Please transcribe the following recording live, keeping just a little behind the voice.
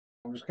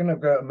I'm just going to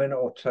go a minute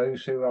or two,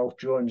 see who else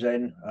joins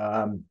in.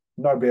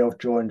 Nobody else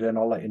joined in.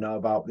 I'll let you know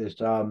about this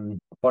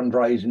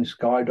fundraising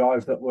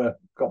skydive that we've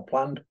got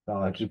planned.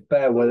 Just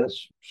bear with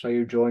us, see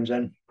who joins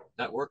in.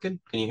 That working?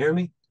 Can you hear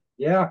me?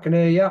 Yeah, I can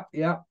hear you.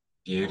 Yeah.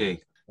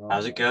 Beauty.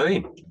 How's Uh, it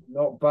going?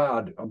 Not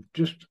bad. I'm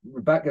just,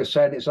 Rebecca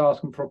said it's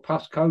asking for a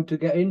passcode to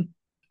get in.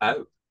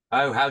 Oh,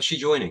 oh, how's she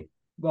joining?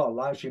 Well,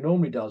 like she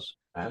normally does.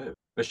 Oh,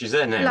 but she's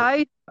there now.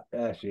 Hello,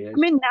 There she I'm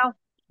is. in now.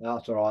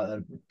 That's all right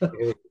then.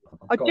 Good.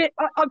 I've got,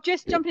 I've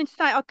just jumped in to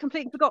say I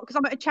completely forgot because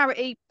I'm at a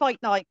charity fight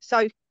night.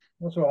 So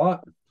that's all right.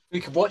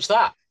 We could watch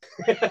that.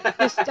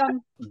 just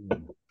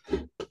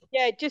Mm.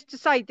 yeah, just to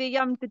say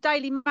the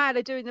Daily Mail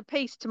are doing the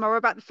piece tomorrow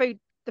about the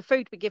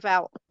food we give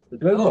out. The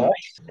do Oh, what?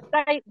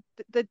 They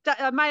the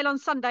Mail on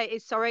Sunday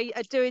is sorry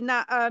are doing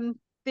that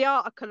the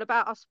article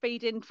about us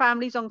feeding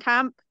families on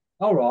camp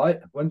All right.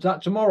 When's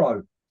that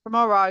tomorrow?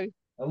 tomorrow.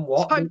 And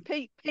what? So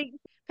Pete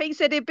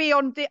said he'd be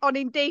on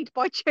Indeed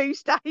by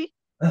Tuesday.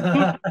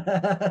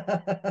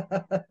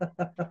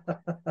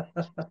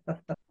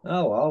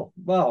 Oh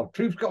well,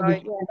 truth's got to be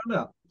Right, told,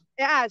 hasn't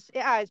it?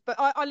 it has. But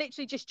I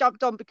literally just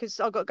jumped on because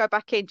I got to go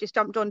back in, just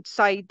jumped on to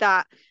say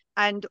that.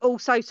 And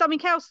also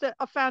something else that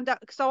I found out.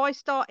 So I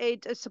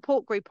started a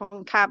support group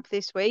on camp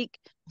this week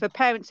for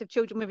parents of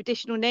children with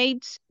additional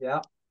needs.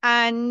 Yeah.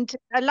 And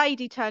a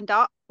lady turned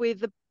up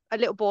with a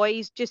little boy,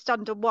 he's just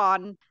under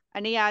 1,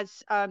 and he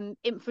has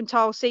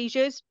infantile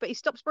seizures, but he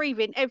stops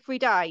breathing every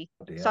day.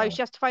 So Yeah.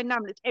 she has to phone an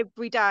ambulance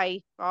every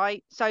day,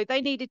 right? So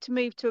they needed to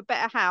move to a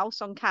better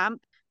house on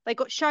camp. They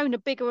got shown a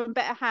bigger and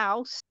better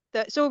house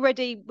that's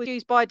already was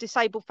used by a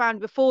disabled family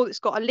before, that's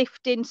got a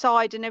lift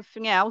inside and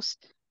everything else.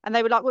 And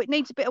they were like, well, it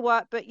needs a bit of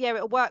work, but yeah,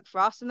 it'll work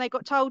for us. And they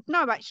got told,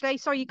 no, actually,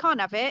 sorry, you can't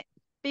have it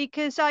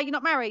because you're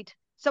not married.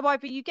 So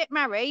either you get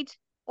married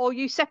or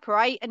you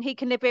separate and he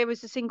can live here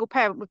as a single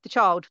parent with the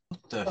child.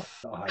 the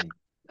f- Aye.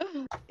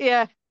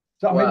 Yeah.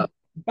 So I mean, wow.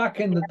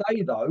 back in the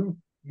day though,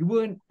 you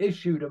weren't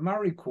issued a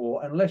married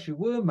court unless you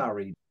were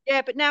married.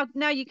 Yeah, but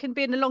now you can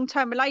be in a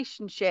long-term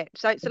relationship.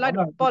 So it's a I load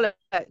of know bollocks.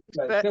 it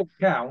But still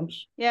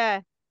counts.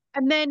 yeah.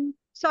 And then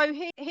so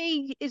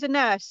he is a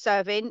nurse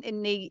serving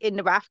in the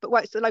RAF, but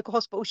works at the local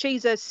hospital.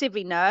 She's a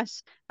civvy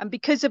nurse. And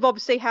because of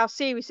obviously how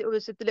serious it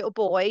was with the little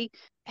boy,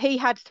 he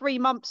had 3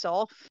 months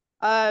off.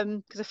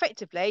 Because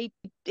effectively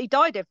he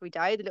died every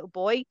day, the little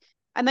boy.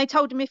 And they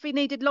told him if he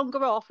needed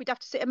longer off, we'd have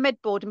to sit a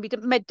med board and be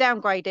med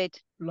downgraded.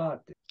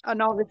 Bloody.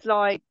 And I was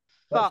like,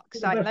 That's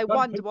fuck's the sake. best No country.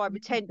 wonder why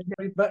retention.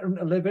 It's better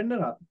to live in than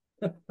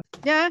that.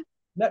 Yeah,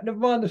 Never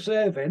mind the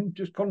serving,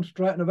 just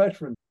concentrate on the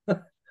veteran.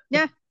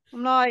 yeah.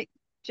 I'm like,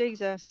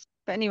 Jesus.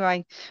 But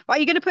anyway, right,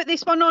 you're going to put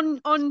this one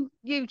on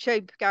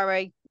YouTube,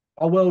 Gary.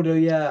 I will do,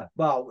 yeah.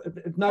 Well,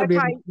 if nobody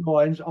else Okay,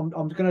 joins, I'm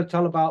going to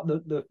tell about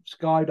the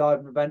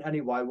skydiving event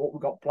anyway, what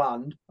we've got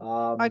planned.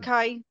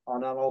 okay.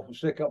 And then I'll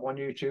stick up on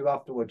YouTube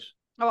afterwards.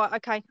 All right,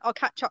 okay. I'll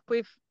catch up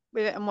with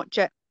it and watch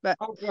it. But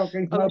Okay,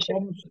 okay, I no wish it.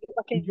 problems.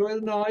 Okay. Enjoy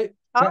the night.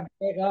 Oh, Catch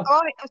you later.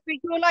 all right. I'll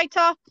speak to you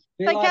later. See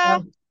you Take care.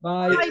 later.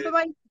 Bye. Bye. Bye.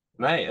 Bye.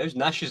 Mate, those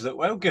Nashes look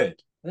well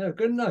good. Yeah,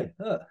 good night.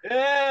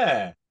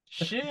 Yeah.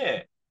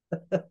 Shit.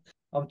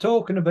 I'm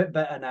talking a bit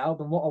better now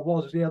than what I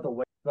was the other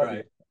week. But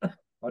Right.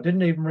 I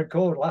didn't even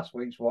record last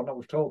week's one. I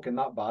was talking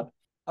that bad.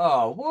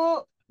 Oh,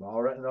 what? Well, I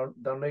reckon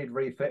they'll need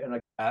refitting.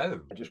 Oh.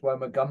 Just where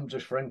my gums are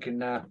shrinking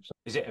now.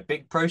 Is it a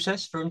big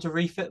process for them to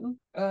refit them?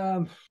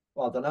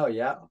 Well, I don't know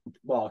yet.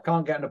 Well, I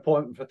can't get an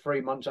appointment for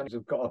 3 months, and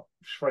I've got to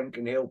shrink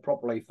and heal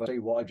properly for see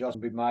what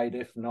adjustment be made.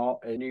 If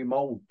not, a new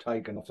mold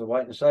taken. Have to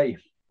wait and see.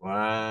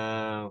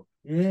 Wow.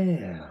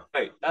 Yeah,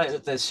 Wait,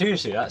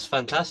 seriously, that's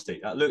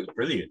fantastic. That looks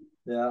brilliant.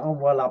 yeah, I'm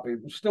well happy.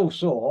 Still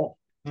sore.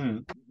 Hmm.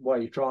 Where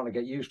you're trying to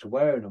get used to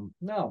wearing them.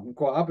 No, I'm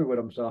quite happy with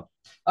them. So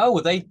Oh,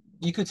 well,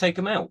 you could take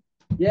them out.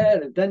 yeah,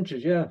 the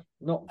dentures. Yeah,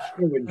 not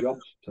screwing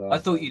jobs. I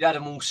So thought you'd had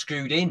them all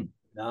screwed in.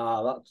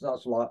 nah,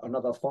 that's like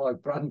another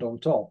 5 grand on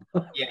top.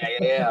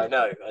 Yeah,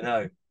 I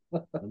know.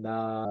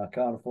 Nah, I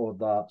can't afford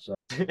that. So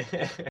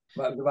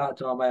but it's about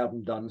time I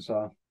haven't done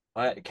so.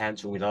 I had to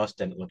cancel my last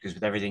dental because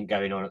with everything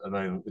going on at the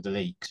moment with the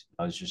leaks,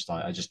 I was just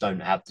like, I just don't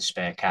have the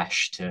spare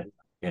cash to,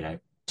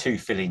 two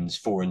fillings,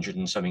 400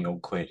 and something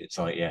odd quid. It's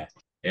like, yeah,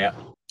 yeah.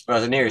 Well,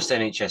 the nearest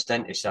NHS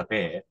dentist up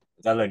here,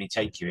 they'll only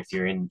take you if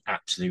you're in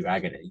absolute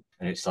agony.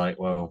 And it's like,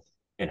 well,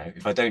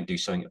 if I don't do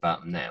something about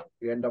them now.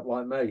 You end up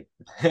like me.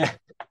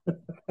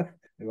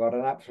 Who had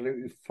an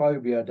absolute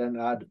phobia. Then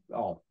had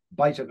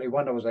basically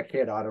when I was a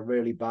kid, I had a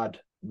really bad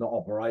not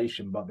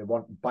operation, but they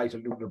want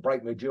basically to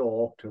break my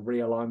jaw to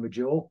realign my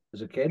jaw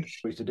as a kid,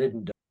 which they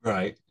didn't do.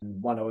 Right.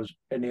 And when I was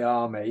in the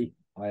army,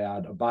 I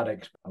had a bad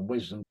experience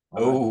wisdom.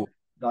 Oh,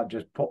 That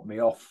just put me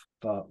off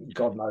for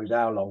God knows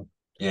how long.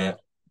 yeah.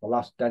 The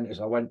last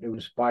dentist I went to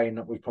in Spain,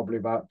 that was probably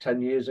about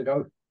 10 years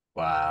ago.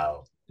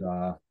 Wow.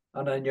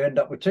 And then you end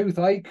up with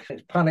toothache.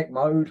 It's panic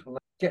mode.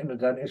 Getting the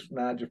dentist,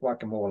 now just whack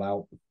them all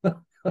out.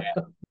 Yeah.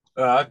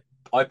 Uh,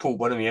 I pulled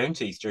one of my own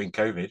teeth during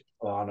COVID.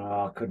 Oh no,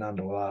 I couldn't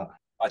handle that.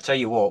 I tell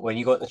you what, when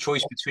you got the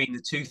choice between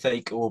the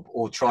toothache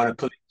or trying to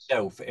pull it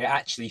yourself, it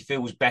actually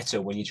feels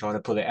better when you're trying to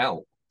pull it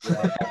out.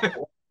 Yeah,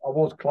 I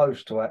was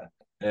close to it.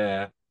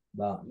 Yeah.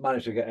 but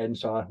managed to get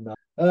inside. No.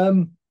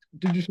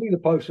 Did you see the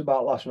post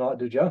about last night?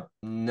 Did you?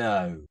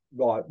 No.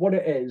 Right. What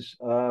it is,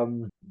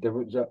 there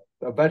was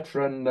a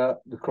veteran that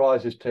the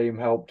crisis team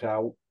helped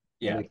out.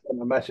 Yeah. And he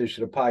sent a message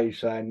to the page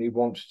saying he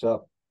wants to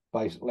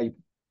basically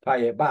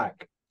pay it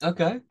back.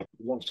 Okay.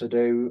 He wants to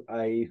do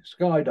a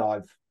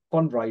skydive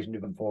fundraising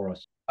event for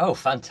us. Oh,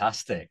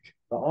 fantastic.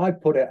 But I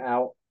put it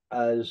out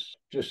as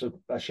just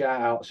a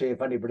shout out, see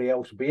if anybody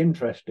else would be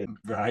interested.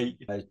 Right.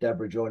 There's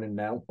Deborah joining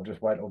now. I'll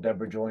just wait till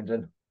Deborah joins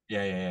in.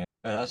 Yeah.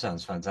 Oh, that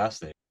sounds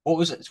fantastic. What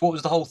was it? What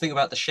was the whole thing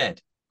about the shed?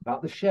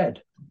 About the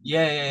shed.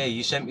 Yeah.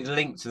 You sent me the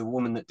link to the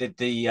woman that did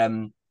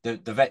the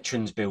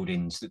veterans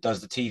buildings that does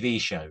the TV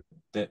show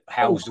that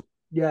housed.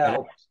 Yeah,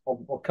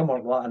 I'll come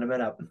on to that in a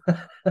minute.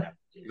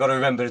 You got to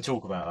remember to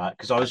talk about that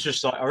because I was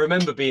just like, I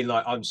remember being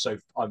like, I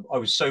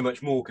was so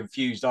much more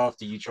confused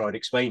after you tried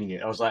explaining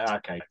it. I was like,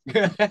 okay.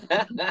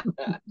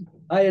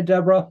 Hiya,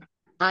 Deborah.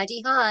 Hi.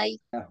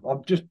 Yeah,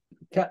 I've just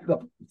kept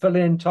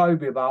filling in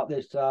Toby about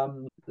this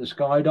the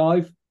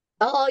skydive.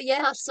 Oh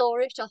yeah, I saw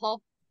it.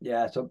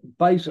 Yeah, so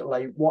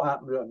basically what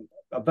happened,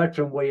 a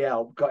veteran we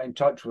helped got in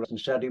touch with us and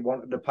said he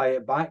wanted to pay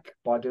it back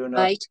by doing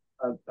a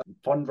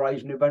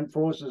fundraising event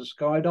for us as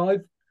a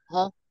skydive.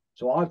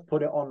 So I've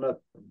put it on the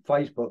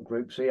Facebook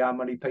group, see how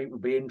many people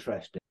would be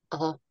interested.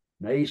 Now,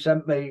 he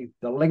sent me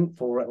the link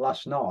for it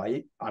last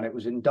night, and it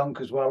was in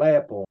Dunkerswell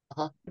Airport,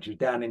 which is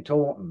down in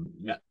Taunton.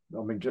 Yeah.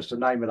 I mean, just the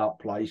name of that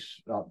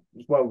place.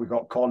 Well, we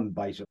got conned,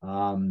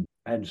 basically.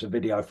 Hence a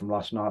video from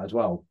last night as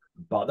well.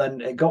 But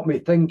then it got me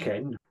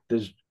thinking,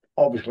 there's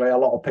obviously a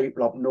lot of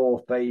people up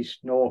northeast,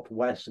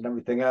 northwest, and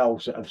everything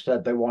else that have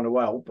said they want to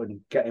help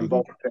and get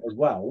involved with it as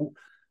well.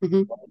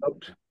 I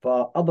looked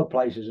for other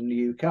places in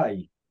the UK.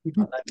 And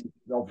then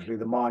obviously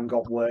the mine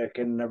got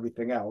working and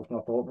everything else. And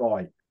I thought,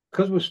 right,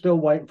 because we're still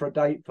waiting for a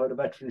date for the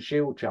Veteran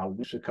Shield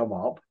Challenge to come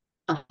up,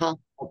 I'll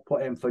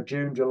put in for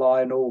June,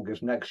 July, and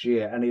August next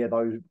year, any of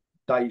those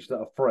dates that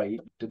are free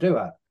to do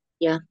it.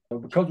 Yeah. So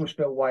because we're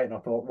still waiting, I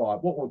thought,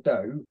 right, what we'll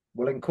do,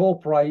 we'll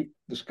incorporate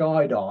the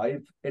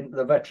skydive into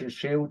the Veteran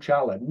Shield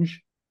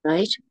Challenge.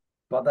 Right.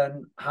 But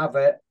then have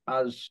it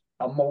as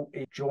a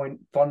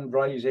multi-joint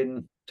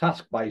fundraising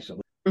task,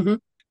 basically.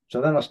 So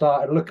then I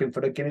started looking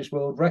for the Guinness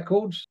World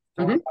Records,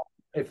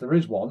 if there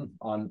is one,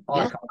 and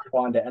I can't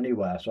find it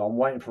anywhere. So I'm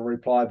waiting for a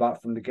reply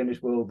back from the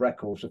Guinness World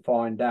Records to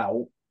find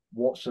out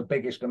what's the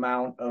biggest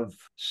amount of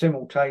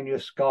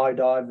simultaneous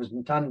skydivers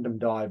and tandem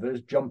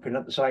divers jumping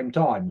at the same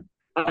time.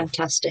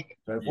 Fantastic.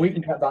 So if we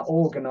can get that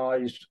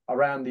organised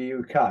around the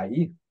UK,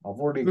 I've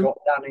already got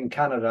Dan in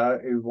Canada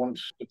who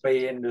wants to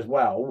be in as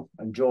well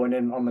and join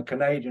in on the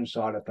Canadian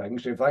side of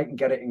things. So if they can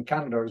get it in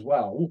Canada as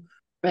well,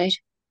 right.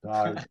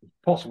 So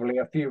possibly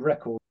a few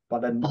records,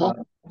 but then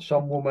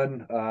some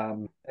woman,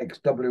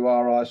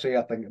 XWRIC,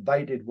 I think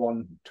they did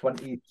one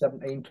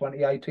 2017,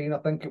 2018, I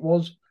think it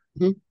was.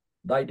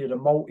 They did a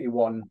multi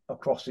one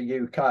across the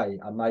UK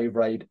and they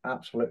raised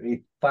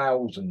absolutely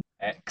thousands.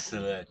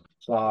 Excellent.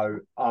 So,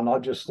 and I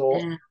just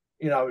thought,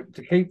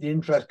 to keep the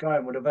interest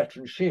going with a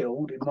Veteran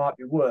Shield, it might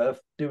be worth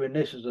doing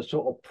this as a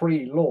sort of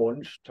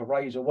pre-launch to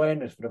raise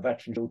awareness for the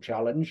Veteran Shield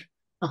Challenge.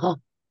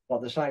 But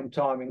at the same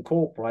time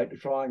incorporate to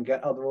try and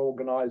get other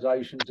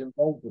organisations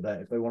involved with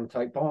it if they want to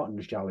take part in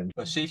this challenge.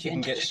 Well, see if you can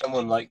get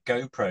someone like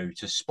GoPro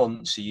to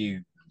sponsor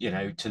you,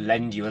 to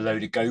lend you a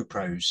load of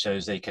GoPros so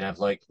as they can have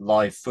like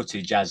live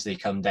footage as they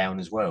come down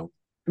as well.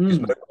 Because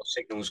Mobile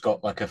Signal's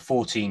got like a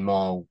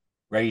 14-mile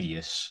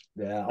radius.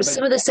 Yeah,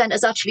 some of the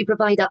centres actually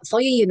provide that for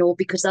you,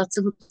 because that's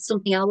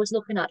something I was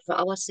looking at for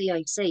our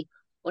CIC.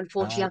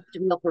 Unfortunately, after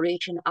the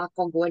operation, I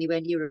can't go anywhere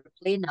near a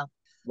plane now.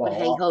 Well,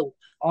 but hey ho,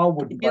 I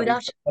wouldn't do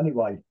that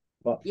anyway.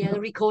 But yeah, they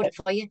record it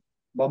for you.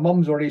 My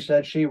mum's already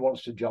said she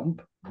wants to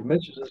jump. The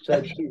missus has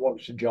said she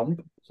wants to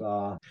jump.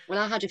 So well,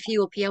 I had a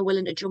few up here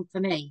willing to jump for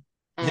me,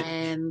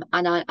 and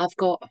I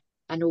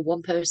know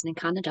one person in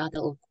Canada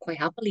that'll quite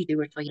happily do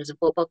it for you as a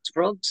box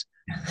frogs.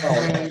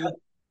 I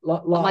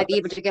might be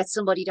able to get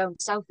somebody down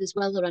south as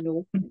well that I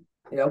know.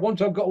 Yeah,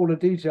 once I've got all the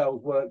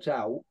details worked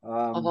out,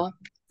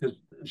 because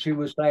she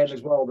was saying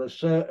as well, there's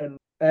certain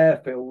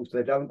airfields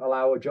they don't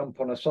allow a jump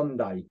on a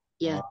Sunday.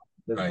 Yeah.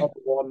 There's other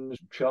ones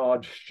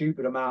charge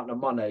stupid amount of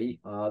money.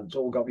 It's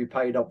all got to be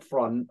paid up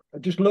front.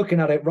 Just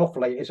looking at it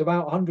roughly, it's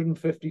about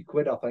 150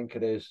 quid, I think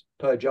it is,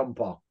 per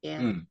jumper.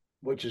 Yeah.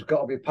 Which has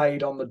got to be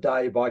paid on the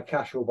day by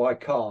cash or by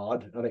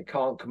card, and it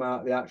can't come out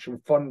of the actual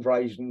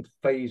fundraising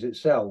fees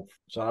itself.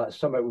 So that's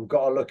something we've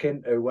got to look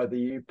into, whether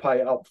you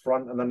pay it up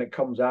front and then it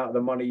comes out of the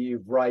money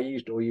you've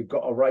raised, or you've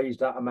got to raise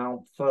that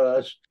amount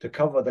first to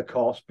cover the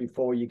cost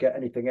before you get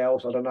anything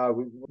else. I don't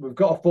know. We've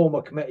got to form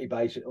a committee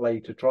basically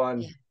to try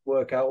and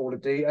work out all the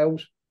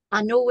details.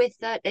 I know with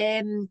that,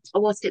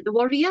 what's it, the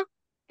Warrior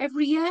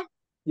every year?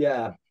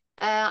 Yeah.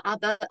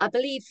 I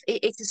believe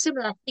it's a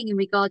similar thing in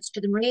regards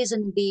to them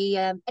raising the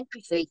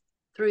entry fee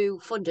through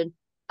funding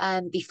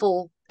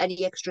before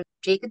any extra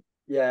taken.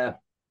 Yeah.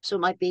 So it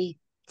might be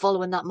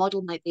following that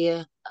model might be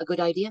a good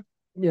idea.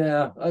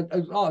 Yeah,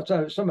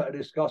 so it's something to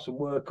discuss and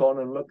work on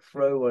and look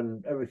through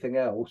and everything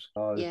else.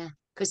 So, yeah.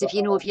 Because if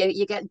you're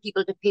getting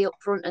people to pay up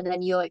front and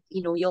then you're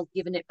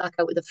giving it back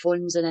out with the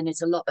funds, and then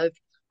it's a lot of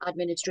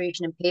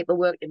administration and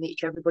paperwork to make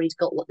sure everybody's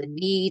got what they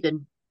need,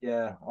 and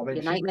yeah, I mean,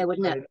 a nightmare,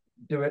 wouldn't it?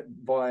 Do it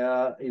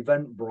via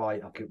Eventbrite,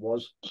 I think it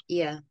was.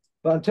 Yeah.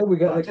 But until we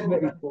get the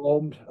committee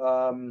formed,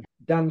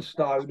 Dan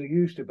Stone, who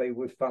used to be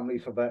with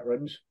Families for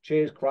Veterans,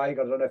 cheers, Craig.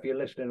 I don't know if you're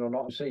listening or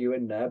not. I see you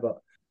in there, but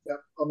yeah,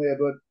 I'm here,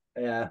 bud.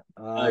 Yeah.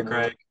 Hi,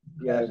 Craig.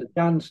 Yeah, so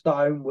Dan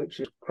Stone, which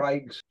is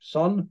Craig's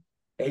son.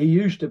 He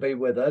used to be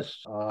with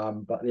us,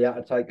 but he had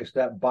to take a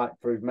step back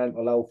for his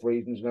mental health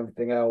reasons and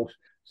everything else.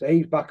 So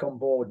he's back on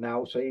board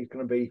now. So he's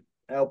going to be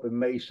helping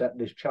me set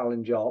this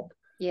challenge up.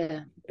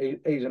 Yeah.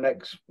 He's an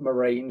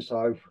ex-Marine,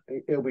 so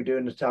he'll be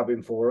doing the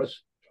tabbing for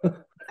us.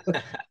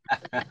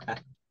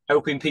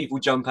 Helping people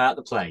jump out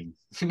the plane.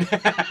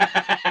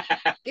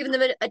 Giving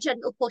them a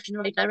gentle push in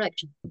the right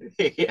direction.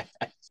 Yeah.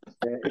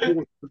 He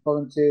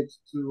volunteered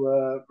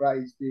to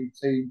raise the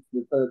team for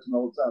the 13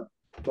 old tab.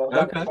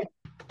 Okay.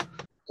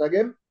 So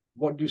again?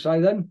 What did you say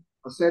then?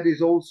 I said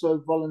he's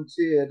also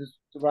volunteered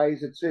to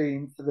raise a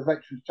team for the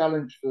Veterans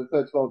Challenge for the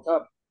 13 old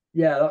tab.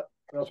 Yeah,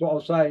 that's what I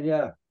was saying,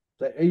 yeah.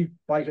 So he's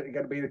basically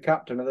going to be the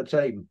captain of the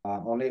team.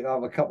 I'll need to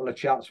have a couple of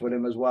chats with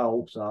him as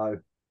well. So,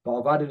 but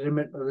I've added him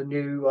into the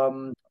new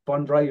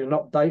fundraising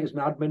update as an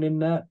admin in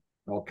there.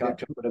 I'll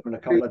catch up with him in a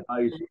couple of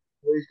days.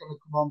 He's going to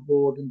come on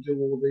board and do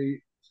all the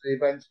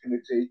events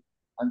committee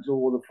and do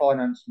all the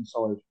financing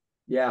side.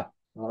 Yeah.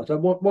 So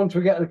once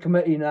we get the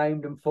committee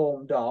named and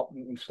formed up,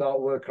 we can start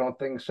working on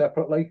things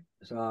separately.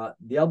 So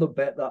the other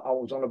bit that I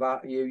was on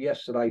about you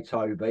yesterday,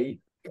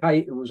 Toby,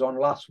 Kate, who was on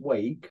last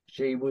week,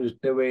 she was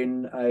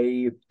doing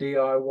a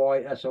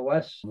DIY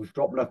SOS. I was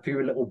dropping a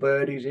few little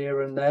birdies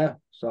here and there.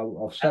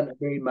 So I've sent an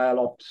email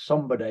off to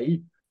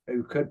somebody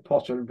who could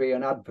possibly be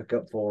an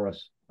advocate for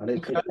us. And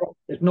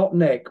it's not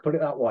Nick, put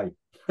it that way.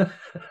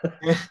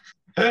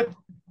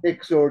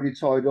 Nick's already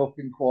tied up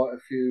in quite a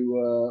few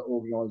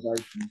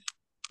organisations.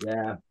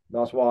 Yeah,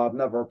 that's why I've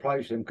never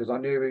approached him, because I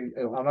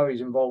know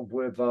he's involved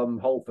with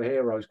Hold for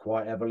Heroes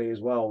quite heavily as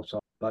well. So,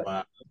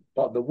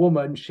 but the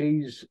woman,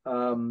 she's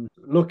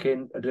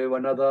looking to do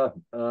another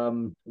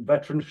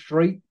Veteran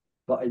Street,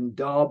 but in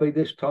Derby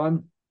this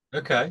time.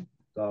 Okay.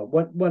 So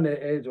when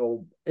it is,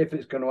 or if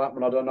it's going to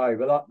happen, I don't know.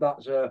 But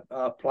that's her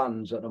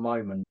plans at the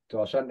moment.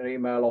 So I sent an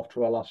email off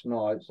to her last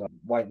night. So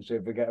wait and see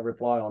if we get a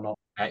reply or not.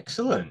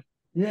 Excellent.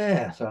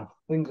 Yeah, so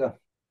things are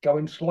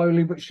going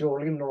slowly but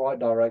surely in the right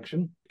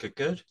direction.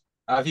 Good.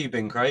 How have you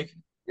been, Craig?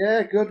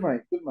 Yeah, good,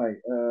 mate.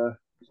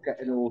 Just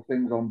getting all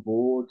things on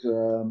board,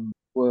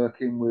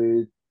 working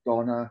with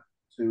Donna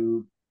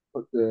to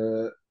put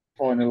the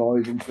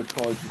finalising for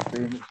crisis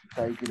team, which is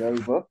taking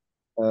over.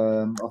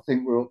 I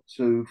think we're up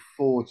to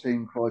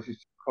 14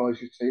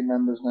 crisis team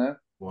members now.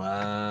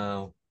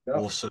 Wow. Yep.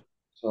 Awesome.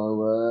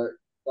 So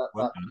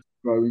that's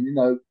growing. You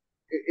know,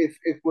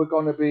 if we're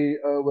going to be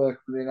working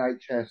with the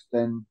NHS,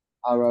 then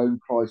our own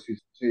crisis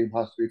team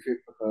has to be fit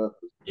for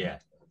purpose. Yeah.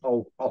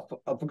 Oh,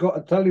 I forgot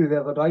to tell you the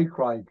other day,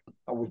 Craig.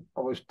 I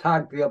was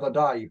tagged the other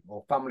day,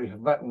 or Family for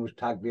Veterans was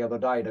tagged the other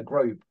day in a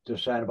group,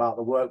 just saying about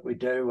the work we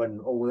do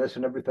and all this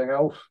and everything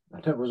else.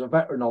 And there was a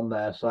veteran on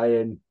there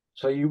saying,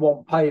 so you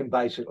want paying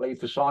basically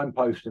for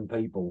signposting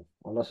people?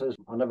 And I says,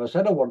 I never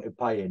said I wanted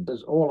paying.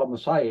 Because all I'm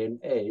saying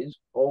is,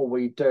 all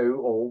we do,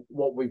 or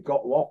what we've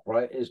got to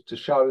operate, is to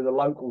show the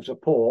local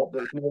support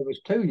that's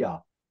nearest to you.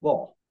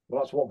 Well,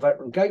 that's what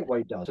Veteran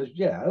Gateway does. I says,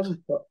 yeah,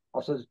 but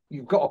I says,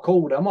 you've got to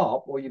call them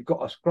up, or you've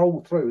got to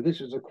scroll through.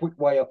 This is a quick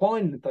way of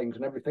finding things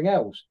and everything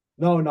else.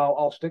 No,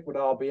 I'll stick with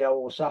RBL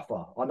or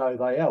SAFA. I know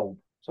they help.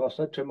 So I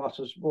said to him, I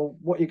says, well,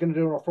 what are you going to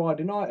do on a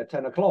Friday night at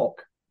 10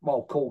 o'clock?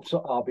 Well, call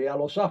RBL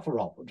or SAFA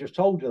up. I just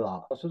told you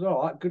that. I said,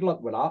 all right, good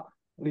luck with that.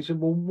 And he said,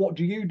 well, what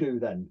do you do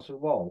then? I said,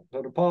 well, so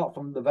apart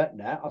from the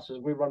VetNet, I said,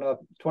 we run a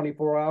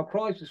 24-hour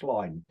crisis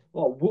line.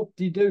 Well,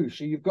 whoop-de-doo.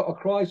 So you've got a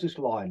crisis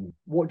line.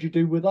 What do you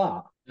do with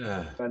that?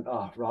 Yeah. I went,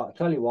 right, I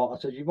tell you what. I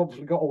said, you've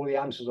obviously got all the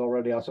answers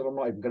already. I said, I'm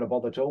not even going to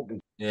bother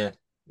talking. Yeah.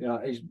 You know,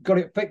 he's got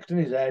it fixed in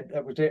his head.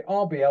 That was it.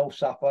 RBL,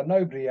 SAFA,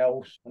 nobody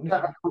else.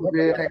 That would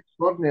be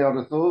extraordinary, I'd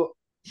have thought.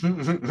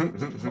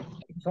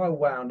 So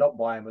wound up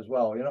by him as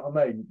well, you know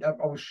what I mean?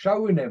 I was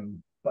showing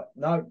him, but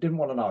no, didn't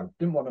want to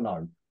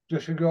know.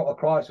 Just because you've got a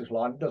crisis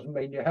line doesn't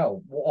mean you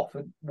help. What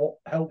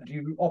help do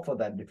you offer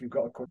then if you've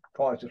got a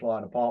crisis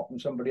line apart from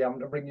somebody having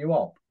to ring you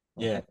up?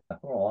 Yeah.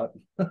 All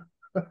right.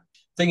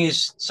 Thing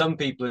is, some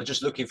people are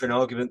just looking for an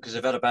argument because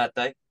they've had a bad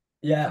day.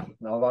 Yeah,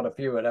 I've had a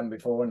few of them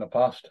before in the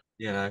past.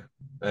 You know,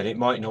 and it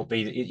might not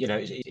be, you know,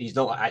 he's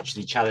not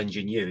actually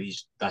challenging you.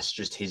 That's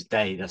just his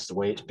day. That's the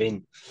way it's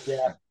been.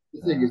 Yeah.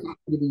 The thing is,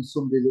 even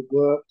somebody that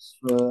works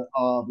for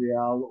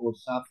RBL or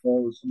SAFA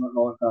or something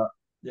like that.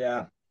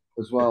 Yeah.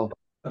 As well.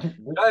 Did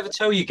I ever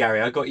tell you, Gary,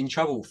 I got in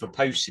trouble for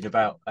posting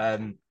about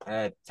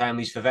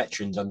Families for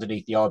Veterans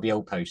underneath the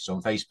RBL posts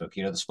on Facebook,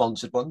 you know, the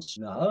sponsored ones?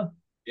 No.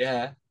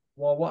 Yeah.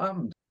 Well, what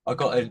happened? I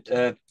got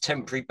a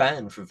temporary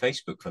ban from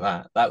Facebook for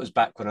that. That was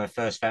back when I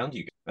first found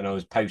you, and I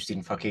was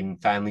posting fucking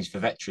Families for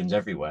Veterans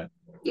everywhere.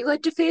 You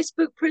went to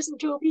Facebook prison,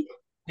 Joby?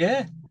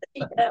 Yeah.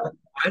 I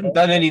hadn't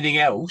done anything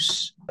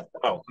else.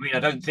 Well, I mean, I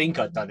don't think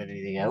I'd done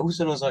anything else,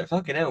 and I was like,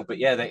 "Fucking hell!" But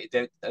yeah, they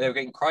were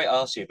getting quite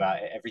arsy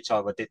about it every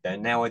time I did that.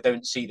 Now I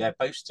don't see their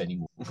posts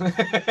anymore.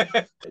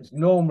 It's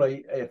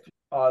normally if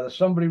either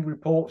somebody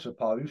reports a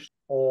post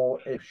or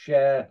if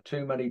share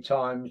too many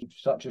times in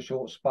such a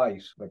short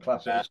space, the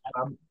classic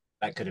spam.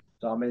 That could have.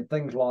 So I mean,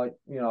 things like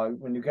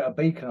when you get a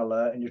beacon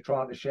alert and you're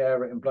trying to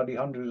share it in bloody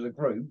hundreds of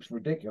groups,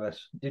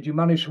 ridiculous. Did you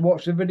manage to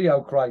watch the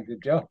video, Craig?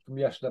 Did you from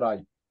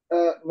yesterday?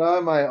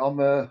 No, mate. I'm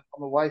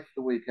away for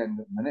the weekend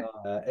at the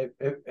minute.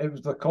 It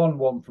was the con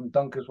one from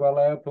Dunkeswell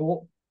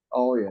Airport.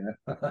 Oh yeah,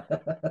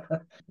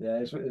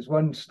 yeah. It's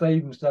when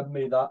Stephen sent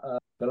me that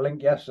the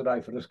link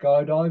yesterday for the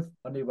skydive,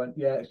 and he went,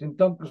 "Yeah, it's in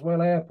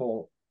Dunkeswell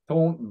Airport,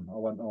 Taunton." I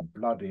went, "Oh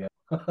bloody hell!"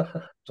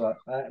 So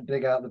I had to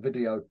dig out the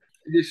video.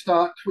 Did you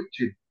start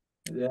twitching?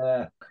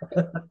 Yeah.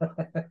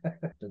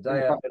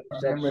 Today yeah,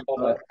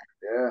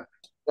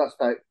 that's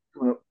like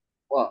coming up.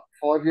 What,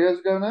 5 years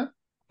ago now?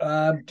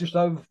 Just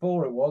over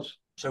 4 it was.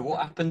 So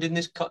what happened in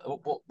this cut?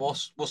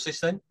 What's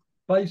this then?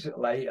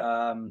 Basically,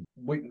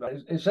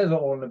 it says it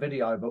all in the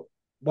video,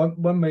 but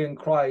when me and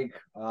Craig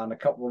and a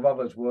couple of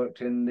others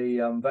worked in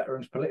the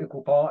Veterans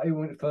Political Party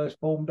when it first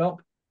formed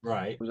up,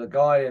 right, there was a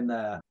guy in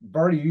there,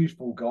 very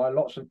useful guy,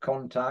 lots of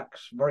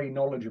contacts, very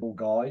knowledgeable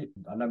guy.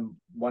 And then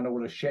when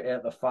all the shit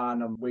hit the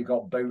fan and we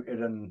got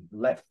booted and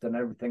left and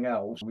everything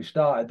else, we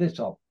started this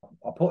up.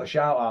 I put a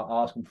shout out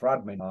asking for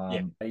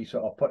admin. He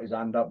sort of put his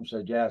hand up and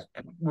said, "Yes,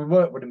 we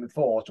worked with him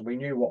before, so we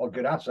knew what a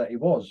good asset he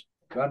was."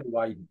 So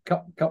anyway,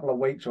 couple of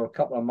weeks or a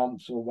couple of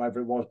months or whatever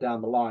it was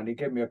down the line, he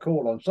gave me a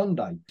call on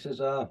Sunday. He says,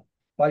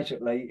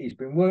 basically, he's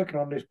been working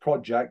on this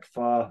project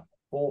for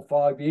 4 or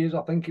 5 years,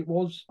 I think it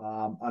was,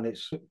 and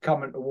it's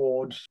coming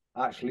towards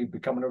actually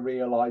becoming a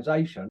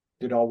realisation.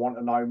 Did I want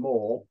to know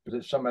more? Because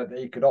it's something that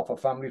he could offer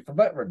family for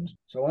veterans.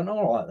 So I went,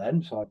 all right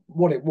then. So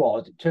what it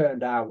was, it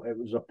turned out it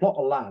was a plot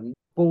of land,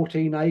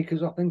 14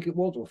 acres, I think it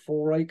was, or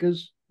 4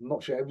 acres. I'm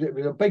not sure. It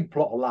was a big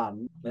plot of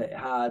land. It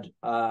had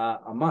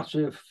a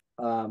massive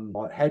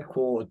like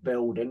headquarters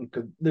building,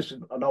 because this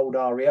is an old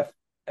RAF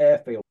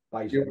airfield,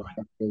 basically.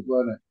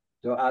 Weren't it?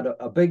 So it had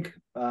a big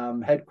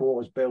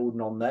headquarters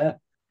building on there,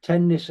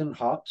 10 Nissan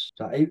huts.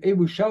 So he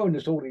was showing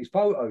us all these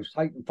photos,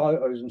 taking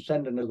photos and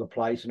sending us the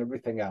place and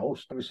everything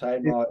else. He was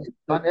saying, right,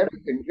 done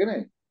everything, didn't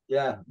he?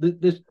 Yeah,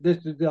 this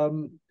is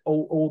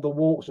all the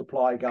water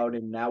supply going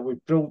in now.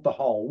 We've drilled the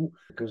hole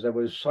because there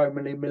was so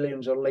many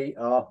millions of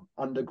litre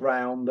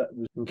underground that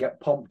can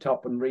get pumped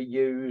up and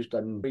reused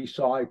and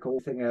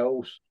recycled, everything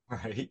else.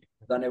 Right.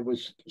 Then it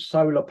was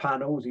solar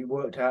panels. He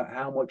worked out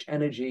how much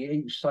energy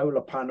each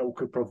solar panel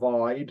could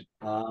provide.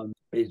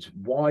 His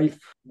wife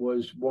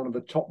was one of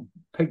the top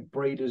pig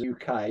breeders in the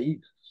UK.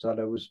 So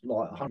there was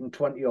like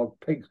 120 odd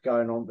pigs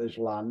going on this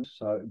land.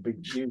 So it'd be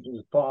used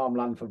as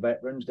farmland for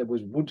veterans. There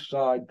was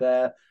Woodside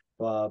there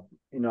for,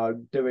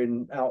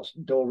 doing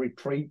outdoor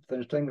retreats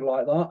and things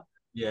like that.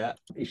 Yeah.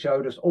 He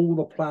showed us all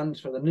the plans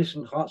for the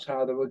Nissan huts,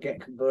 how they were getting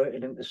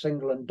converted into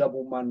single and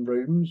double man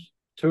rooms.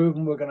 2 of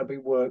them were going to be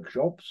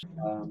workshops.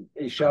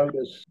 He showed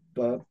us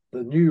the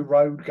new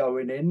road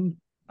going in,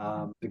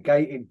 the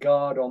gated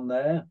guard on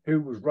there,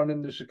 who was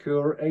running the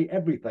security,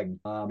 everything.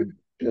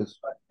 Yes.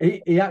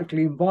 He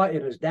actually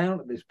invited us down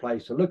to this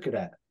place to look at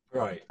it.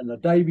 Right. And the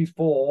day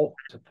before,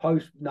 it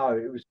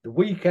was the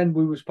weekend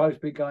we were supposed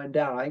to be going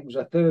down. I think it was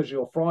a Thursday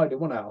or Friday,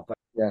 wasn't it? I think.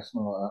 Yeah,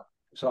 something like that.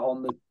 So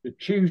on the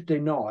Tuesday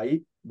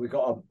night, we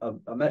got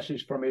a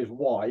message from his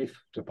wife,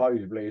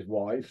 supposedly his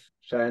wife,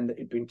 saying that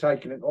he'd been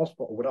taken into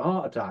hospital with a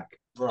heart attack.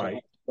 Right.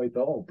 So we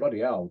thought, oh, bloody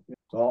hell.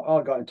 So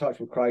I got in touch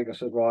with Craig. I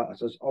said, right,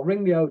 I'll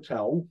ring the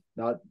hotel.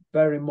 Now,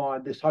 bear in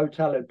mind, this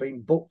hotel had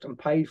been booked and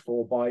paid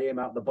for by him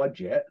out of the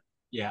budget.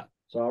 Yeah.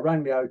 So I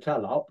rang the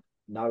hotel up.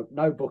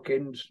 No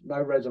bookings,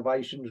 no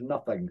reservations,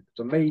 nothing.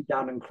 So me,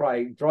 Dan and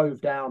Craig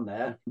drove down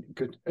there,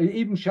 because he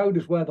even showed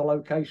us where the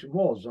location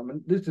was. I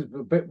mean, this is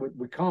the bit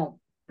we can't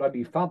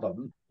bloody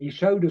fathom. He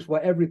showed us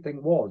where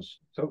everything was.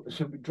 So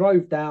we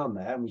drove down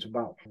there, and it was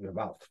about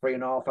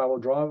 3.5 hour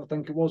drive, I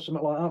think it was,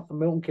 something like that, from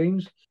Milton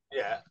Keynes.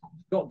 Yeah.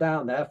 Got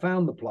down there,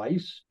 found the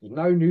place. There's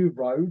no new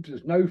roads.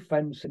 There's no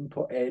fencing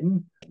put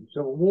in.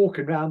 So we're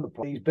walking around the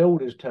place. These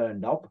builders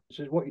turned up.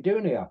 Says, "What are you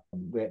doing here?"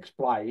 And we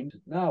explained.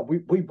 No, we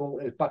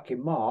bought this back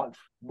in March.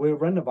 We're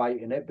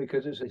renovating it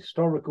because it's a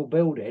historical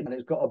building and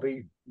it's got to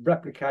be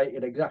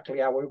replicated exactly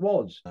how it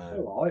was.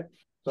 All right.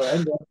 So I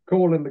ended up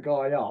calling the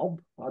guy up,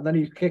 and then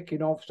he's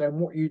kicking off saying,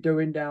 "What are you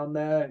doing down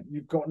there?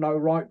 You've got no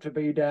right to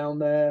be down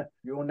there.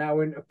 You're now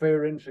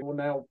interfering. So you're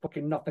now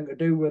fucking nothing to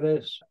do with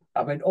this."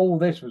 I mean, all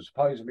this was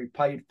supposedly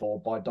paid for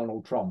by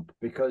Donald Trump,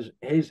 because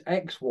his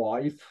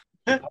ex-wife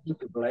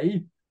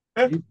supposedly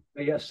used to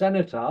be a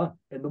senator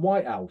in the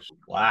White House.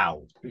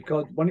 Wow.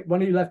 Because when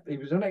he left, he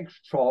was an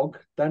ex-Trog,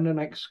 then an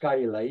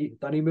ex-Scaly,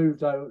 then he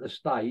moved over to the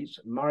States,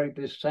 married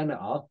this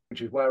senator,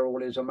 which is where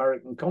all his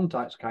American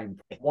contacts came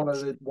from. One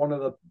of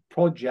the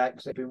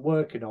projects they've been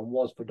working on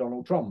was for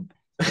Donald Trump.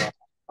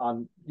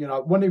 And,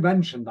 when he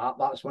mentioned that,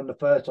 that's when the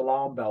first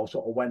alarm bell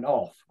sort of went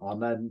off.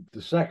 And then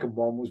the second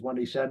one was when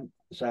he sent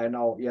saying,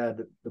 "Oh yeah,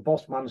 the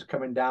boss man's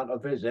coming down to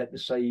visit to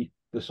see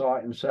the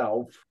site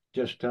himself,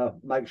 just to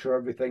make sure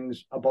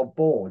everything's above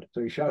board."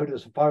 So he showed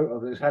us a photo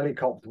of this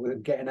helicopter with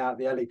him getting out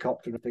the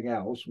helicopter and everything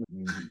else.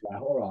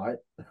 Like, all right.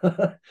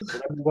 So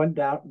then we went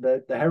down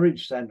to the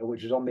Heritage Centre,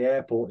 which is on the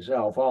airport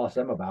itself, asked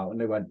them about it,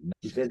 and they went,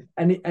 he said,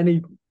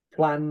 any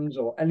plans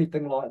or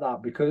anything like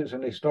that, because it's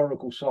an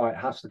historical site,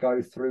 has to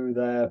go through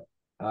their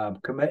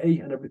committee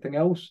and everything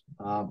else.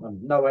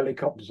 And no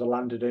helicopters are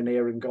landed in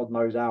here in God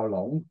knows how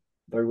long.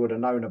 They would have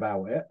known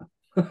about it.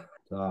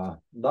 So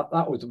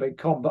that was a big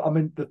con. But I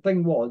mean, the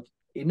thing was,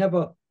 he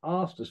never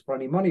asked us for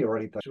any money or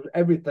anything. It was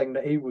everything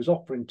that he was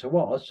offering to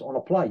us on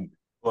a plate.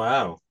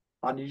 Wow.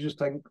 And you just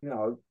think,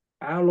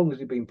 how long has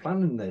he been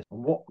planning this?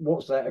 And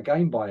what's there to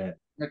gain by it?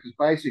 Because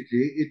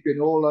basically, he'd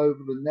been all over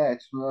the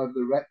net and over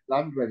the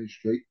land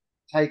registry,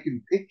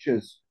 taking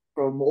pictures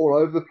from all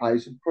over the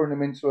place and putting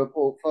them into a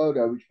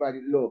portfolio, which made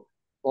it look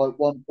like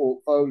one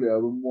portfolio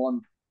and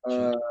one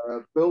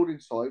building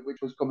site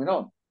which was coming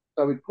on.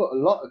 So we put a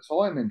lot of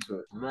time into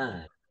it.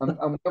 Man.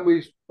 And when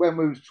we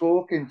was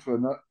talking to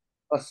him,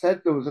 I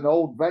said there was an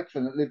old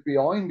veteran that lived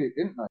behind it,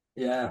 didn't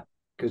they? Yeah,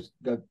 because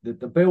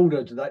the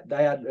builders,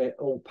 they had it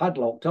all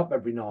padlocked up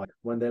every night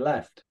when they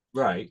left.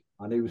 Right.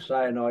 And he was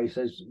saying, he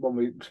says, when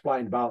we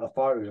explained about the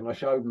photos, and I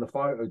showed him the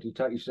photos,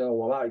 he said,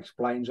 well, that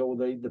explains all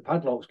the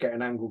padlocks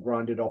getting angle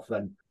grinded off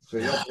then. So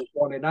he obviously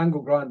wanted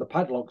angle grind the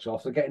padlocks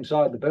off to get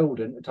inside the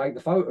building to take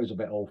the photos of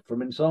it all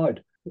from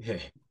inside. Yeah.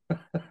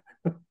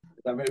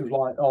 I mean, it was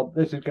like, oh,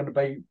 this is going to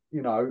be,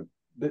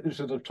 this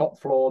is the top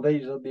floor.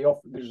 These are the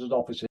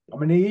offices. I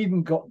mean, he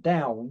even got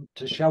down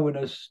to showing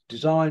us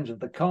designs of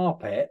the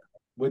carpet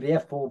with the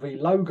F4V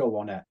logo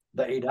on it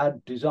that he'd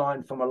had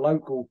designed from a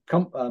local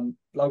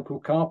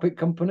carpet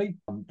company.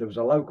 There was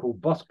a local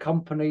bus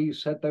company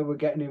said they were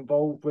getting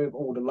involved with.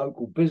 All the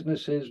local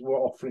businesses were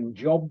offering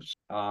jobs.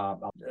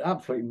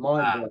 Absolutely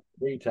mind-blowing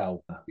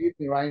detail. You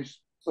can arrange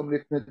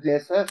somebody from the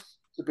DSS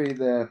to be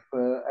there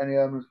for any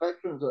homeless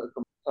veterans that have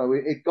come. So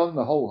it gone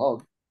the whole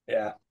hog.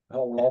 Yeah,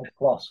 whole hog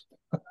plus.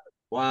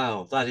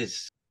 Wow, that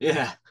is,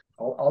 yeah.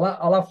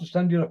 I'll have to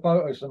send you the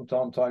photos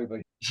sometime,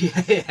 Toby.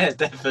 Yeah,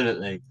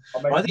 definitely.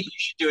 I think you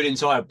should do an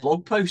entire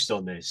blog post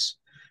on this.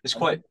 It's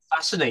quite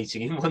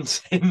fascinating in one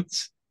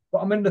sense. But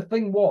I mean, the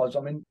thing was,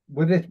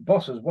 with this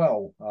boss as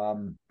well,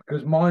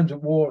 because Minds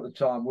at War at the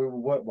time, we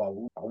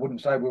were I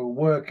wouldn't say we were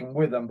working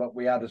with them, but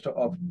we had a sort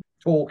of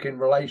talking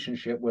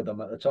relationship with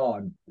them at the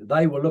time.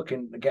 They were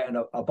looking at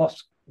getting a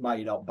bus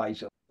made up,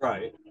 basically.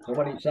 Right. So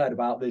when he said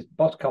about this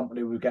bus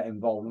company would get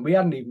involved, and we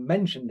hadn't even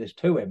mentioned this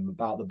to him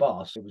about the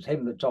bus, it was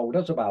him that told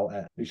us about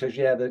it. He says,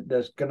 yeah,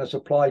 there's going to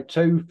supply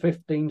 2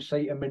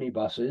 15-seater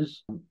minibuses,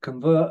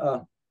 convert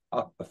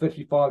a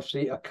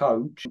 55-seater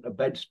coach, a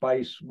bed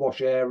space,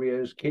 wash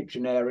areas,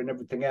 kitchen area, and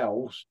everything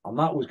else. And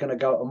that was going to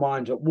go to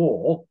Minds at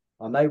War.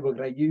 And they were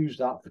going to use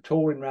that for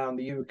touring around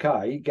the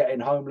UK,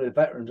 getting homeless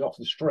veterans off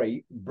the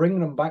street,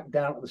 bringing them back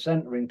down to the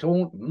centre in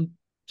Taunton.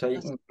 So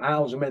you can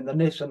house them in the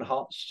Nissan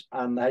huts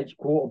and the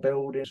headquarter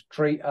buildings,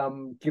 treat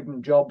them, give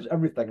them jobs,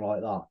 everything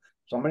like that.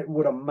 So it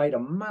would have made a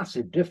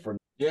massive difference.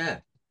 Yeah.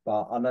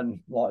 And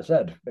then, like I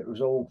said, it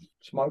was all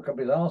smoke up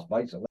his arse,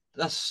 basically.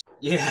 That's,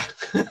 yeah.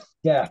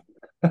 Yeah.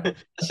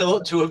 That's a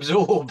lot to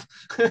absorb.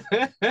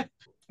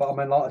 But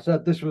like I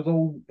said, this was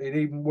all, it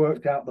even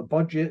worked out the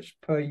budgets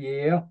per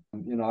year,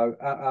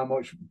 how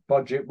much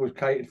budget was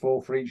catered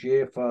for each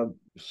year for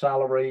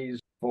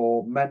salaries,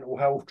 for mental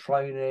health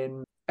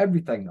training,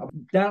 everything.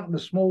 Down to the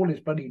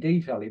smallest bloody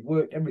detail, it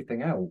worked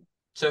everything out.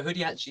 So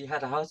Hoodie actually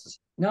had a heart attack?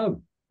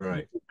 No.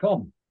 Right.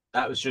 Come.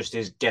 That was just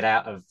his get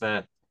out of...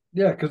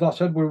 Yeah, because I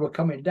said we were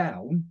coming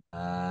down.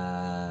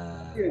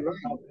 Yeah,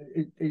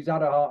 right. He's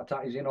had a heart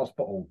attack, he's in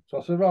hospital. So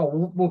I said,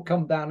 we'll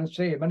come down and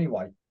see him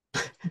anyway.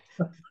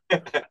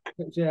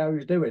 See how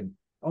he's doing.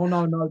 Oh,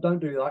 no, don't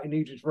do that. He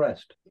needs his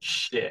rest.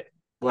 Shit.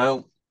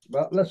 Well,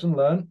 lesson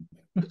learned.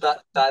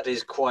 that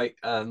is quite...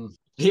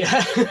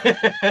 Yeah.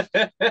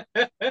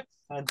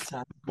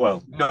 Fantastic.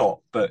 Well,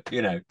 not, but,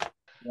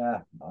 Yeah,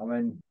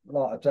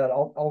 like I said,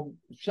 I'll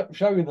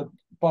show you the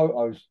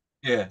photos.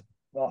 Yeah.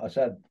 Like I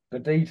said, the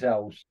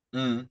details.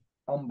 Mm.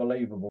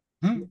 Unbelievable.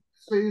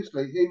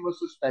 Seriously, he must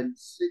have spent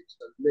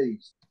at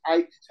least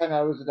 8 to 10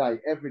 hours a day,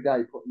 every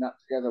day, putting that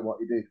together, what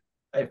he did.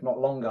 If not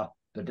longer,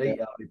 the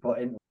detail he put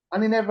in.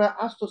 And he never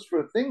asked us for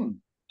a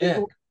thing.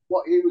 Yeah.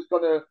 What he was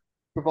going to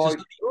provide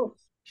to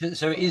us.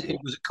 So it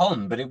was a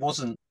con, but it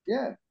wasn't.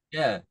 Yeah.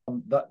 Yeah.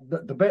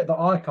 The bit that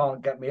I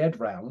can't get my head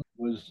round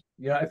was,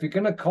 if you're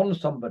going to con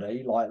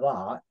somebody like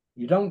that,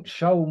 you don't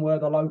show them where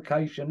the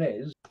location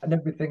is and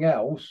everything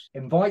else,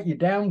 invite you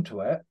down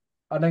to it,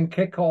 and then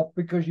kick off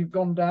because you've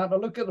gone down to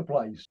look at the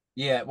place.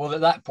 Yeah, well,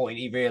 at that point,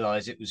 he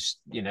realised it was,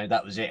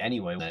 that was it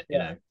anyway.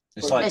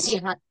 It's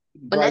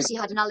unless he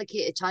had an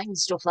allocated time and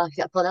stuff like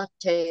that for that,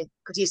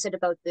 because he said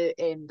about the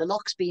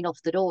locks being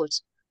off the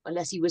doors.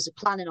 Unless he was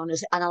planning on an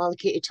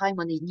allocated time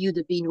when he knew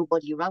there'd be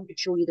nobody around to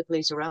show you the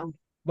place around.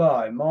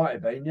 Well, it might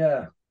have been,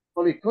 yeah.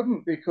 Well, he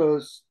couldn't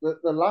because the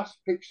last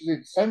pictures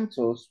he'd sent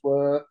us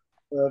were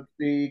of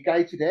the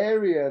gated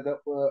area that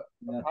were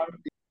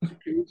apparently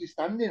security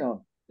standing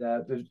on?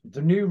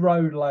 The new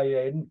road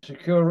lay in,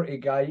 security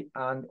gate,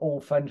 and all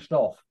fenced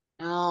off.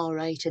 Oh,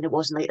 right. And it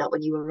wasn't like that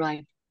when you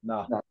arrived.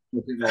 No,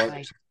 Nothing like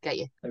Right, get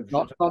you.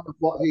 not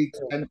what he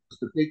sent us.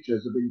 The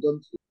pictures have been done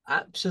to.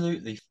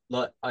 Absolutely.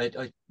 Like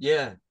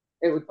yeah.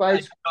 It was You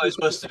basically guys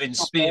must have been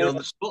spinning on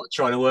the spot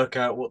trying to work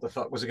out what the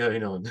fuck was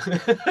going on.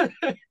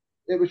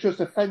 it was just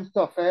a fenced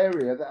off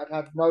area that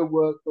had no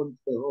work done to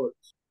the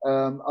hoods.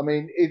 I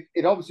mean,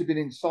 it obviously been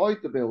inside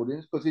the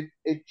buildings because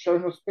it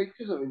shown us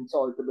pictures of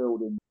inside the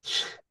building.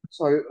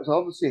 So it was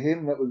obviously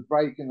him that was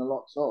breaking the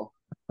locks off.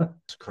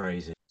 It's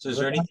crazy. So is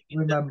there anything?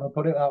 Remember,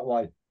 put it that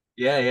way.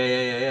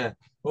 Yeah.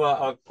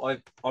 Well,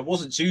 I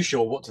wasn't too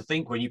sure what to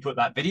think when you put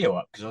that video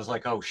up because I was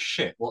like, oh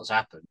shit, what's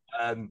happened?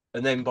 And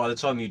then by the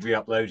time you'd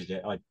re-uploaded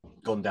it, I'd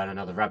gone down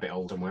another rabbit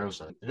hole somewhere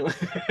else.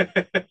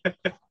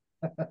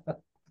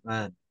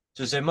 Man.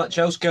 So is there much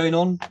else going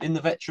on in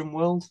the veteran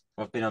world?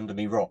 I've been under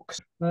me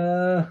rocks.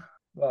 Well,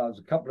 there's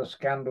a couple of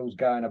scandals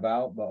going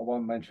about, but I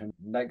won't mention.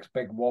 Next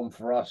big one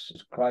for us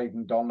is Craig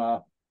and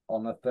Donna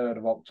on the 3rd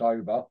of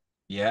October.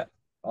 Yeah.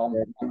 I'm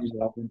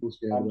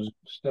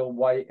still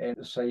waiting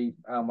to see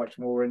how much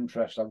more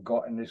interest I've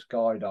got in this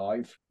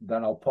skydive.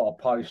 Then I'll put a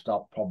post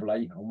up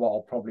probably, and what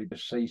I'll probably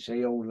just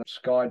CC all the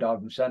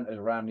skydiving centres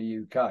around the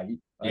UK.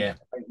 Yeah.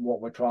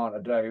 What we're trying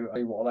to do,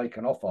 see what they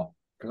can offer.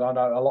 Because I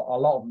know a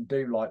lot of them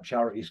do like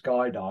charity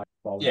skydive.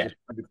 Well, yeah.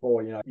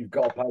 Before, you've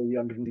got to pay the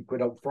 150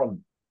 quid up front.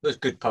 That's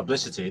good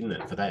publicity, isn't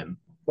it, for them?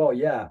 Well,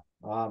 yeah.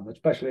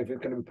 Especially if it's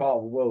going to be part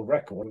of a world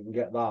record, we can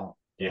get that.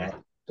 Yeah.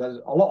 There's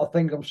a lot of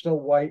things I'm still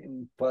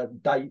waiting for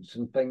dates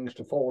and things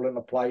to fall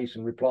into place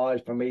and replies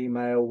from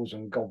emails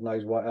and God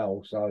knows what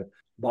else. So,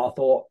 but I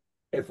thought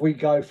if we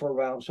go for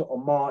around sort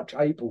of March,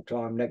 April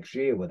time next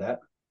year with it,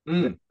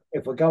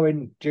 if we're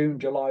going June,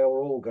 July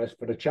or August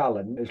for the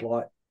challenge, it's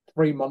like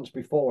 3 months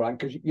beforehand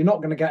because you're not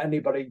going to get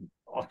anybody,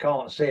 I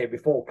can't see it,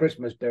 before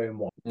Christmas doing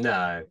one.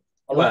 No.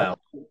 A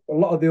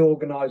lot of the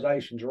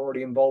organisations are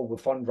already involved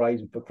with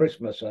fundraising for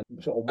Christmas and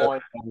sort of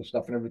wine and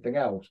stuff and everything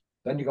else.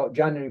 Then you got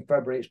January,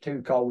 February, it's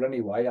too cold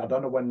anyway. I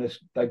don't know when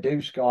they do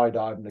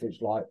skydiving. If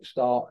it's like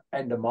start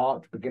end of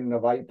March, beginning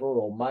of April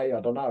or May,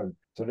 I don't know.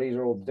 So these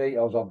are all the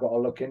details I've got to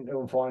look into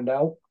and find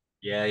out.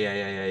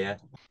 Yeah.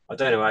 I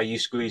don't know how you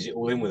squeeze it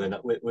all in with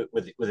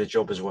a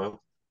job as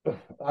well.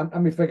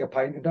 And my figure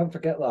painting, don't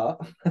forget that.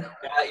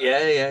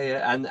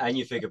 Yeah. And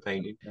your figure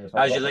painting. Yes,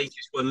 how's your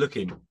latest one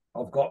looking?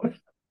 I've got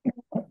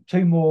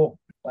 2 more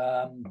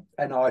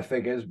NI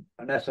figures,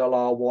 an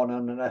SLR1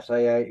 and an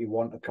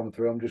SA81 to come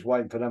through. I'm just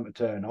waiting for them to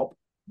turn up.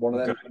 One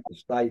of them to the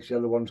States, the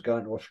other one's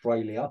going to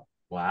Australia.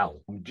 Wow.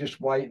 I'm just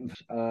waiting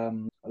for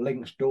a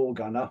Lynx door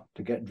gunner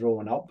to get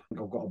drawn up.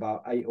 I've got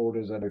about 8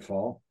 orders so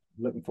far.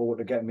 Looking forward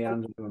to getting my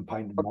hands on them and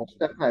painting them up.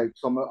 Step out.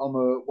 So I'm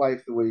away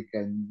for the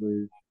weekend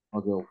with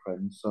my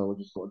girlfriend, so I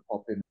just thought I'd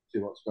pop in and see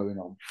what's going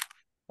on.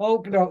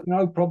 Oh,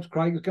 no probs,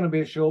 Craig. It's going to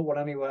be a short one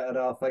anyway,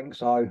 I think.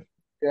 So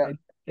yeah.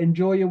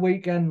 Enjoy your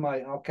weekend,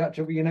 mate. I'll catch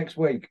up with you next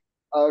week.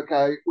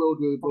 Okay, will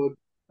do, bud.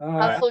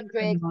 Have fun,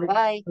 Craig.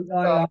 Bye.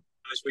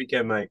 Nice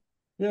weekend, mate.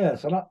 Yeah,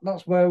 so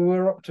that's where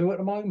we're up to at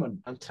the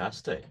moment.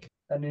 Fantastic.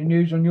 Any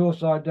news on your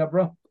side,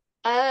 Deborah?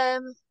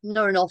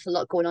 Not an awful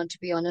lot going on, to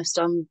be honest.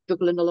 I'm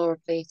juggling a lot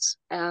of plates.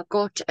 I've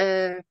got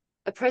a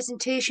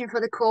presentation for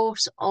the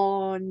course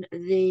on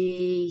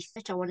the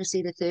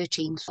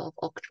 13th of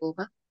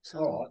October.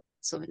 So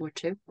something more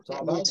too.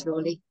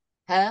 Slowly.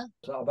 Huh?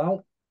 What's that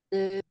about?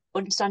 The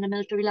Understanding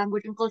Military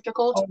Language and Culture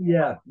course. Oh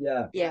yeah.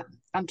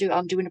 I'm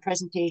doing a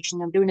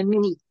presentation. I'm doing a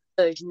mini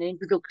version, an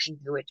introduction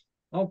to it.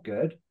 Oh,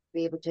 good.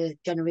 Be able to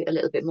generate a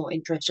little bit more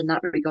interest in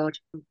that regard.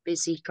 I'm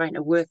busy trying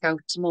to work out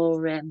some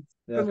more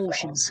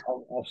promotions.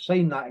 I've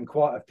seen that in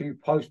quite a few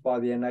posts by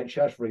the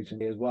NHS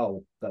recently as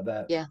well.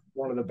 That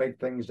one of the big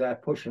things they're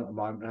pushing at the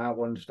moment, how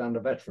to understand a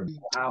veteran,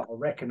 how to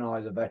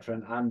recognise a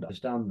veteran and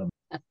understand them.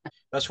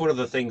 That's one of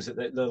the things that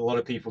a lot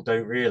of people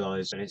don't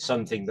realise, and it's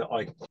something that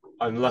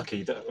I'm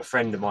lucky that a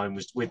friend of mine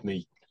was with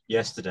me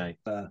yesterday,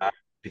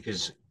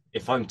 because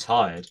if I'm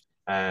tired,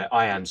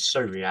 I am so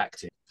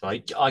reactive.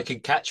 Like I can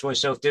catch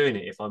myself doing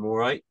it if I'm all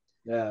right.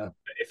 Yeah.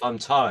 But if I'm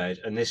tired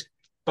and this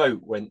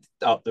boat went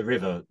up the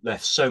river,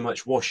 left so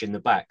much wash in the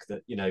back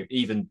that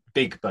even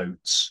big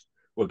boats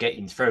were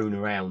getting thrown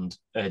around,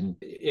 and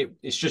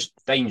it's just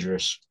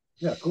dangerous.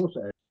 Yeah, of course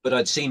it is. But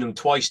I'd seen them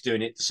twice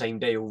doing it the same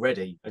day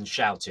already and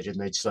shouted, and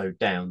they'd slowed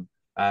down.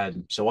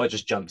 So I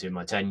just jumped in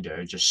my tender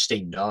and just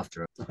steamed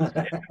after him.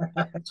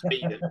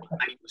 Speed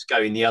was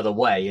going the other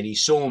way, and he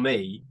saw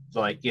me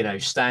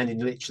standing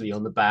literally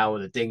on the bow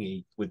of the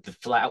dinghy with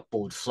the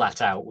outboard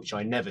flat out, which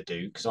I never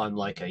do because I'm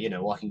like I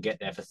can get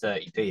there for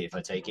 30p if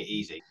I take it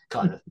easy,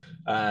 kind of.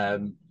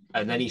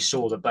 And then he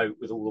saw the boat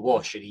with all the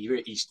wash, and he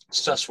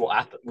sussed what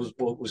happened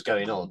what was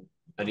going on,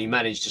 and he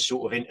managed to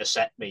sort of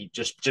intercept me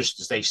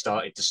just as they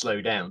started to slow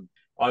down.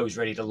 I was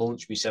ready to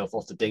launch myself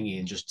off the dinghy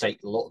and just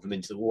take a lot of them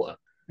into the water.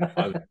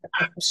 I was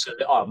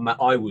absolutely.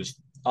 I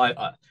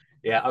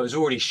was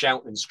already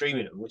shouting and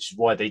screaming at them, which is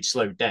why they'd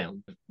slowed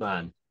down.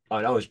 Man,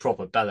 I was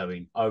proper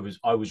bellowing. I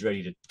was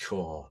ready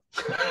to.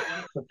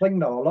 the thing,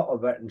 though. A lot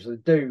of veterans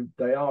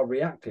they are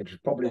reactive. It's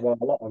probably why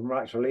a lot of them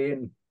are actually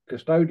in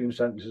custodian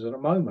sentences at the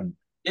moment.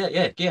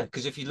 Yeah.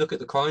 Because if you look at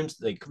the crimes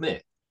that they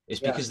commit, it's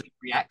because they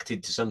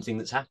reacted to something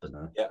that's happened.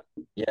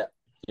 Yeah.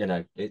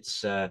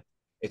 It's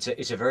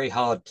a very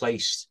hard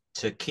place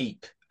to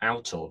keep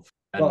out of.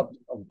 And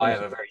I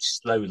have a very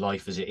slow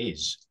life as it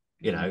is.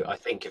 I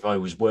think if I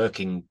was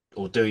working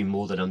or doing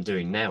more than I'm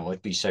doing now,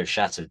 I'd be so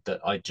shattered that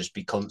I'd just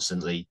be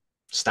constantly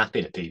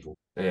snapping at people.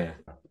 Yeah.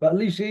 But at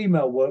least the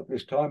email worked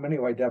this time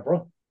anyway,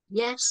 Deborah.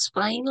 Yes,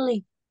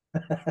 finally.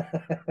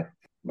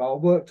 Well, I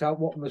worked out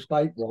what the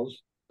mistake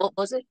was. What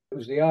was it? It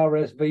was the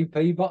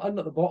RSVP button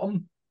at the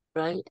bottom.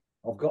 Right.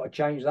 I've got to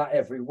change that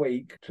every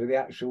week to the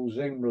actual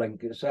Zoom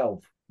link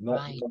itself,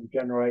 not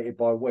generated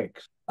by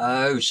Wix.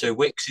 Oh, so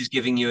Wix is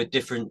giving you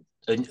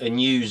a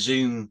new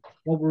Zoom.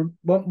 Well,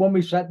 when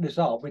we set this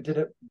up, we did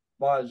it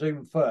via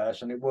Zoom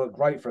first, and it worked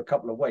great for a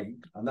couple of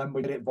weeks. And then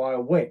we did it via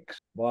Wix,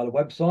 via the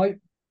website.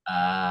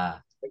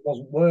 It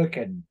wasn't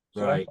working.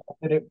 So I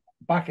did it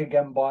back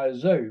again via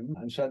Zoom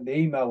and sent the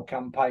email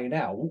campaign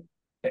out.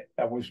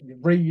 I was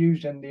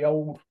reusing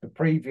the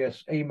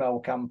previous email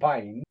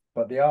campaign,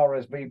 but the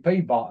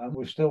RSVP button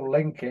was still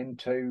linking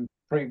to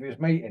previous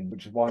meeting,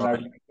 which is why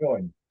nobody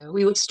joined.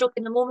 We were stuck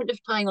in the moment of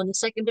time on the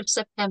 2nd of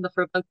September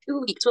for about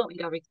 2 weeks, weren't we,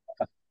 Gary?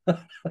 Now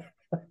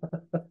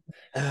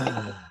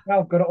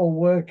I've got it all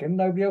working.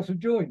 Nobody else has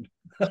joined.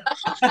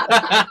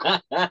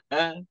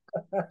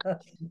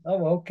 Oh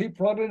well, keep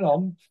plodding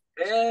on.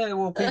 Yeah,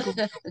 well, people,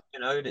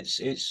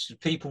 it's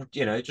people,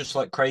 just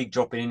like Craig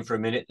dropping in for a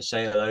minute to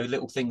say hello,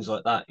 little things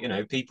like that.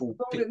 People.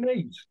 That's all it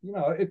needs.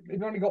 If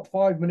you've only got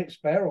 5 minutes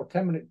spare or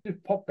 10 minutes,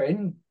 just pop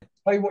in,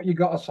 say what you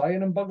got to say,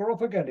 and then bugger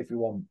off again if you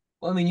want.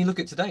 Well, I mean, you look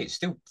at today; it's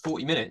still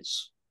 40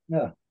 minutes.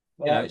 Yeah.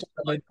 Well,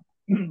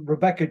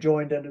 Rebecca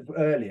joined in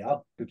earlier.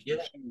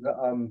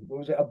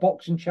 Was it a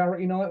boxing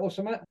charity night or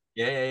something?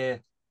 Yeah.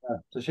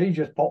 So she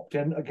just popped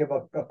in to give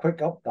a quick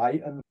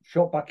update and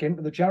shot back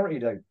into the charity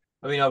day.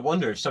 I mean, I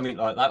wonder if something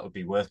like that would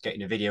be worth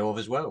getting a video of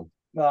as well.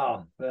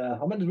 I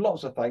mean, there's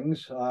lots of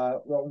things.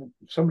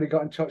 Somebody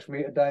got in touch with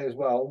me today as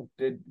well.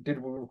 Did we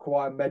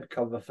require med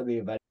cover for the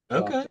event?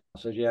 Okay. I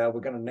said, yeah,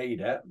 we're going to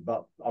need it,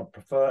 but I'd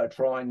prefer to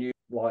try and use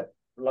like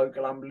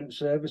local ambulance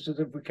services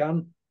if we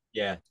can.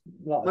 Yeah.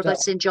 What about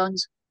St.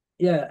 John's?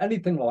 Yeah,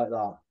 anything like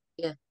that.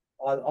 Yeah.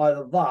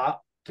 Either that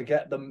to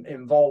get them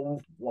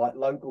involved, like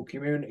local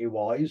community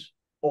wise,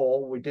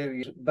 or we do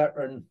use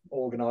veteran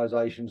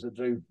organisations that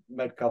do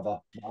med cover.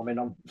 I mean,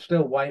 I'm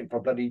still waiting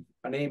for an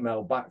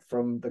email back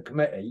from the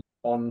committee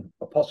on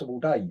a possible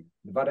date.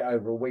 We've had it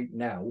over a week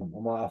now. I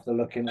might have to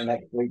look into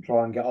next week,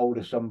 try and get hold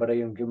of somebody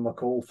and give them a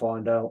call,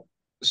 find out.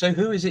 So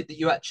who is it that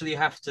you actually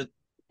have to?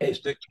 It's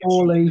the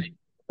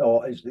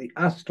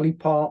Astley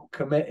Park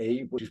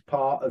Committee, which is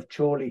part of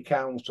Chorley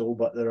Council,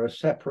 but they're a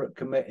separate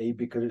committee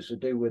because it's to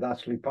do with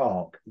Astley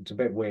Park. It's a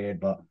bit weird,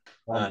 but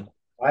I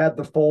had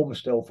the form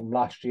still from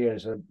last year,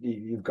 so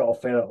you've got to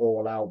fill it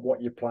all out,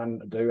 what you plan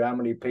to do, how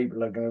many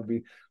people are going to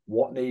be,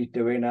 what needs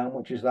doing, how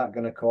much is that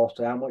going to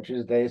cost, how much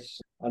is this,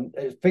 and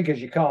it's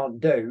figures you can't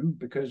do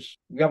because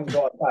you haven't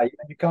got a date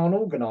and you can't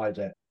organise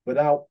it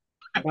without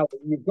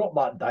you've got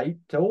that date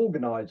to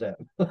organise it.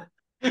 And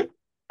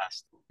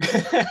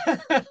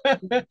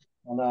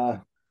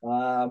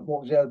what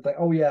was the other thing?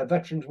 Oh yeah,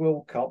 Veterans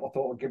World Cup. I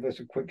thought I'd give this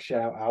a quick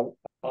shout out.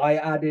 I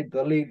added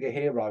the League of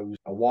Heroes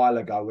a while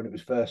ago when it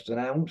was first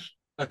announced.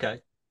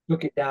 Okay.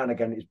 Took it down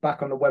again. It's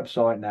back on the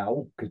website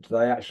now because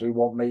they actually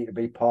want me to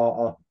be part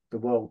of the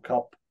World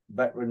Cup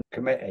Veteran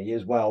Committee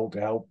as well to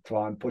help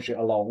try and push it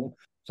along.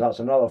 So that's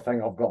another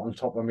thing I've got on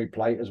top of my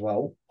plate as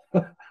well.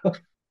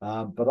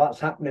 But that's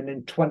happening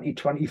in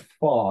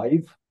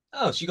 2025.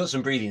 Oh, so you got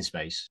some breathing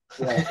space.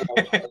 Yeah.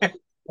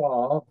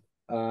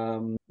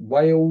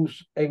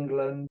 Wales,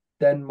 England,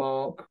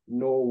 Denmark,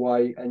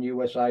 Norway, and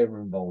USA are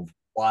involved.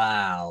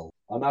 Wow.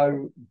 I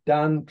know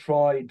Dan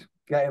tried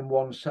getting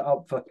one set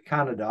up for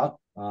Canada,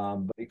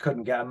 but he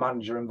couldn't get a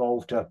manager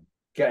involved to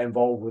get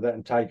involved with it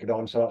and take it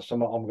on. So that's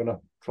something I'm going to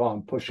try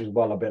and push as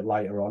well a bit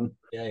later on.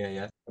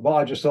 Yeah. But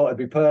I just thought it'd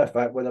be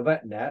perfect with a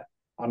VetNet,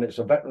 and it's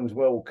a Veterans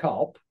World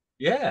Cup.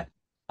 Yeah,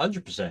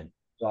 100%.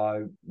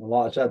 So,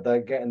 like I said,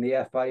 they're getting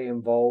the FA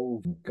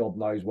involved. God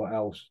knows what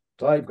else.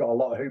 So they've got a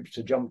lot of hoops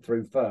to jump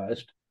through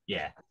first.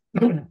 Yeah.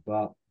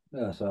 But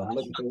yeah, so I'm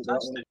looking forward to that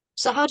one.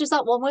 So how does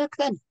that one work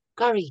then,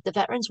 Gary? The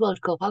Veterans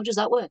World Cup, how does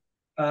that work?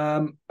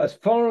 As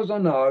far as I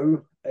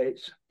know,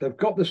 they've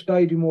got the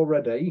stadium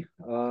already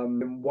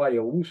in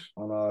Wales.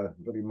 I know,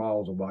 bloody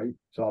miles away.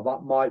 So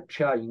that might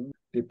change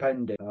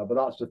depending. But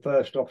that's the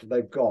first offer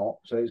they've got.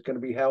 So it's going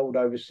to be held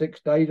over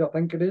 6 days, I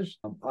think it is.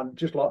 And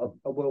just like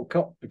a World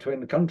Cup between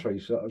the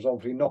countries. So there's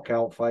obviously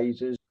knockout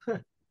phases.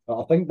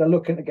 I think they're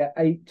looking to get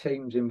 8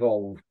 teams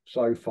involved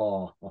so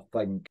far, I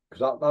think.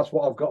 Because that's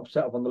what I've got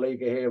set up on the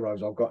League of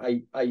Heroes. I've got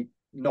eight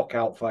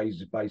knockout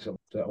phases, basically.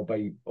 So it'll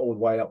be all the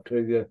way up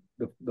to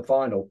the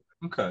final.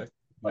 Okay.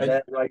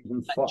 They're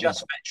raising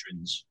just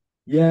veterans.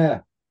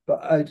 Yeah.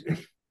 But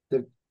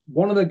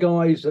one of the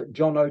guys that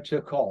Jono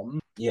took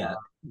on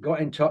got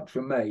in touch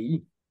with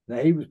me. Now,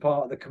 he was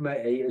part of the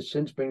committee, has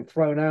since been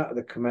thrown out of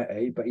the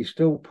committee, but he's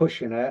still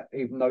pushing it,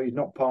 even though he's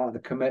not part of the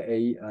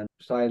committee, and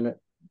saying that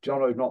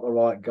Jono's not the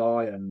right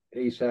guy, and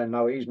he's saying,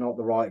 no, he's not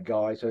the right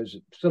guy. So it's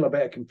still a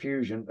bit of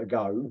confusion to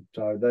go.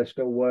 So they're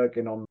still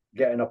working on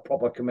getting a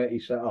proper committee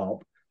set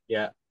up.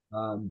 Yeah.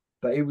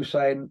 But he was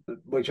saying,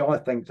 which I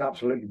think is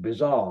absolutely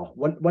bizarre,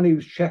 when he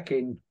was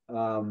checking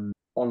on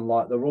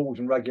like the rules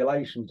and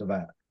regulations of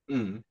it,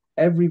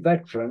 every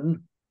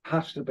veteran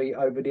has to be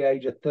over the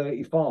age of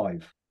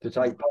 35 to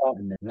take part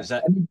in it. Is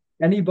that...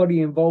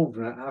 Anybody involved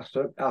in it has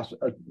to ask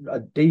a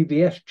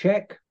DBS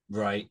check.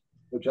 Right.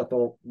 Which I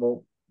thought,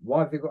 well,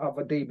 why have you got to have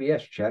a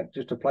DBS check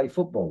just to play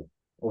football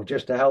or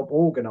just to help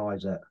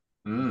organise it?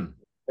 A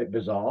bit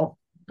bizarre.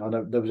 I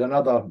know there was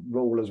another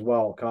rule as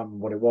well. I can't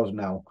remember what it was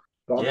now.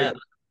 But yeah.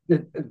 I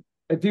mean,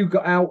 if you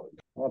got out,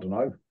 I don't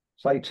know,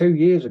 say 2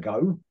 years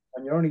ago,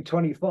 and you're only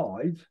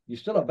 25, you're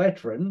still a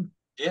veteran.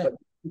 Yeah. But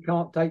you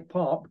can't take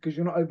part because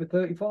you're not over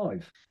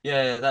 35.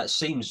 Yeah, that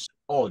seems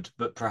odd,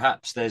 but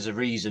perhaps there's a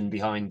reason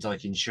behind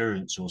like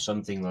insurance or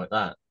something like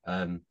that.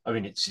 I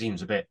mean, it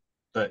seems a bit,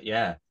 but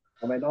yeah.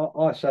 I mean,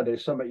 I said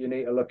it's something you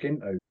need to look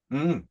into.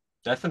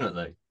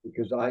 Definitely.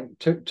 Because I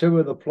think two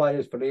of the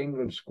players for the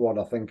England squad,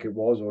 I think it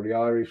was, or the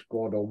Irish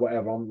squad, or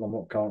whatever,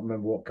 can't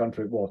remember what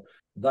country it was.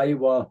 They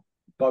were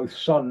both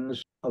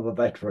sons of a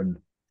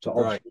veteran. So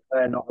obviously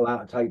they're not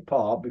allowed to take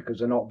part because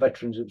they're not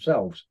veterans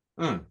themselves.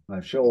 Now,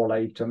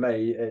 surely, to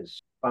me,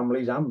 it's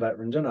families and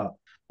veterans, isn't it?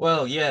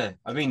 Well, yeah.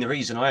 I mean, the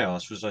reason I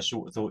asked was I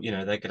sort of thought,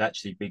 there could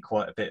actually be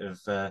quite a bit of,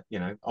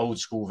 old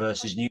school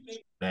versus new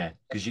there,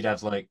 because you'd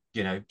have like,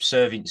 the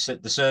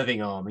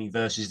serving army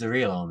versus the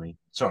real army.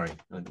 Sorry,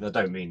 I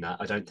don't mean that.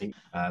 I don't think.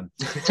 I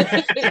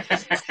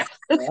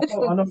know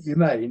what you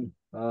mean.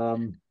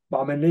 But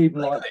I mean,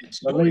 even like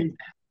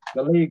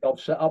the league I've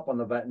set up on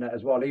the VetNet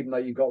as well, even though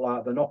you've got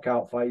like the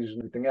knockout phase and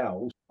everything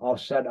else, I've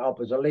set it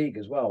up as a league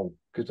as well,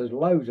 because there's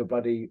loads of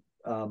bloody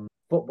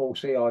football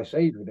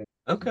CICs within.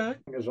 Okay.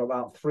 There's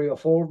about 3 or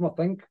 4 of them, I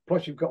think.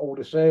 Plus, you've got all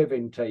the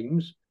serving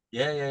teams.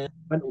 Yeah.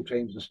 Mental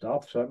teams and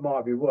stuff. So it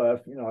might be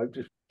worth,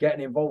 just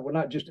getting involved with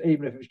that, just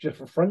even if it's just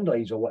for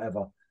friendlies or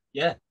whatever.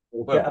 Yeah.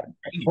 Or get a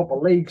proper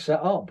league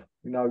set up,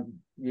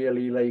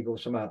 yearly league or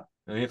something.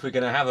 I mean, if we're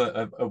going to have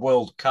a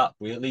World Cup,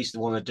 we at least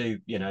want to do,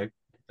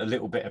 a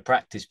little bit of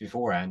practice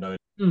beforehand.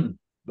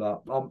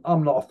 But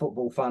I'm not a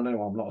football fan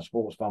anyway. I'm not a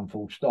sports fan,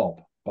 full stop.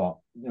 But,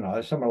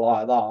 something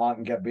like that I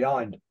can get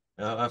behind.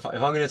 If I'm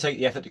going to take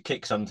the effort to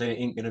kick something, it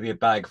ain't going to be a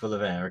bag full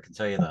of air, I can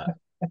tell you that.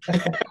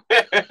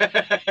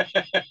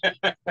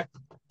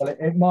 Well,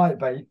 it might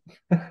be.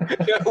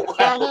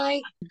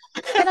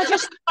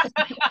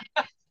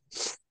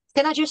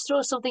 Can I just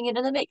throw something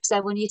into the mix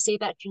there? When you say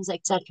veterans,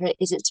 etc.,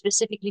 is it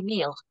specifically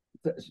male?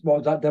 What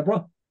was that,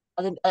 Deborah?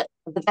 The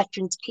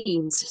veterans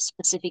teams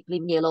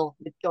specifically male or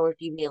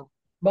majority male?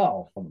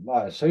 Well,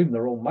 I assume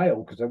they're all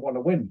male because they want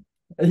to win.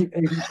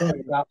 Even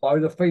saying that, though,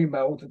 the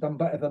females have done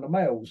better than the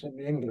males in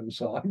the England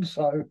side.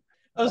 So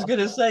I was going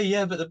to say,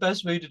 yeah, but the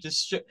best way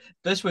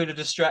to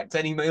distract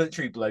any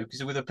military bloke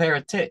is with a pair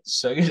of tits.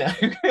 So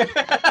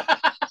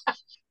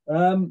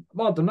well,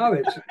 I don't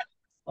know.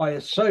 I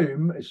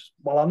assume it's.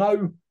 Well, I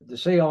know the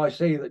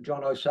CIC that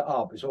Jono set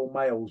up is all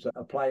males that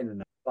are playing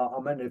in it. But I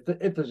mean,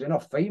 if there's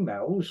enough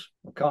females,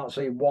 I can't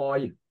see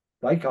why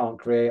they can't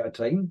create a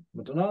team.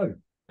 I don't know.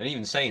 And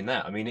even saying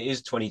that, I mean, it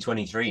is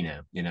 2023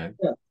 now. Yeah.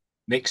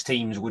 Mixed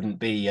teams wouldn't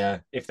be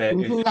if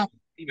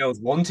females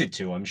wanted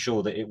to. I'm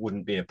sure that it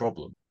wouldn't be a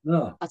problem.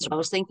 No, that's what I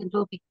was thinking,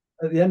 Toby.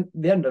 At the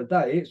end of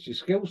the day, it's your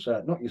skill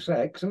set, not your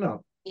sex, isn't it?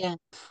 Yeah,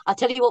 I'll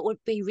tell you what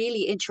would be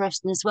really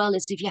interesting as well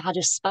is if you had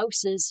a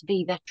spouses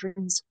be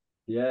veterans.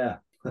 Yeah.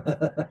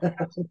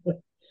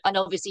 And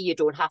obviously, you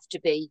don't have to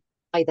be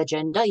either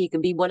gender. You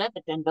can be whatever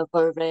gender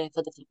for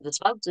the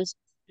spouses.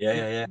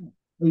 Yeah.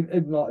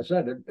 Even like I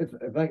said, if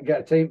they can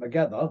get a team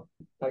together,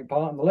 take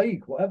part in the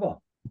league, whatever.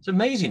 It's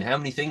amazing how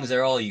many things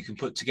there are you can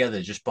put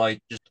together just by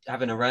just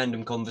having a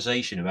random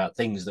conversation about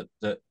things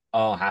that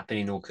are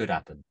happening or could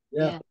happen.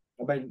 Yeah.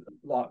 I mean,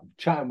 like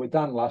chatting with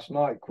Dan last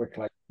night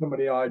quickly, some of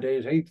the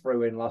ideas he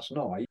threw in last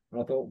night,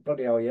 and I thought,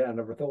 bloody hell, yeah, I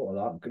never thought of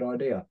that. Good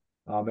idea.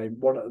 I mean,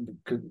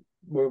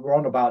 we were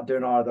on about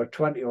doing either a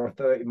 20 or a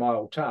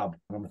 30-mile tab.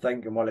 And I'm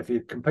thinking, well, if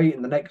you're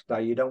competing the next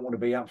day, you don't want to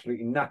be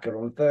absolutely knackered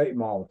on a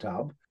 30-mile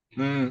tab.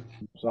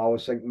 So I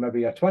was thinking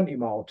maybe a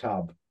 20-mile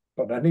tab.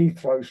 But then he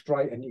throws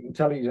straight, and you can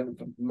tell he's a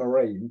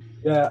Marine.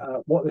 Yeah,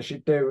 what they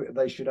should do,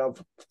 they should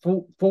have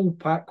full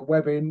pack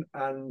webbing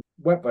and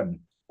weapon,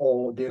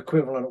 or the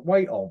equivalent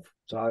weight of.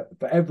 So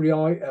for every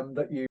item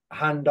that you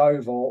hand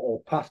over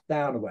or pass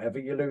down or whatever,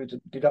 you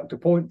deduct a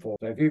point for.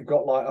 So if you've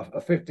got like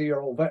a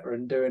 50-year-old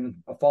veteran doing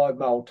a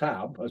 5-mile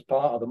tab as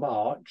part of the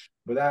march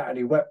without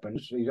any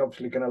weapons, he's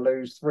obviously going to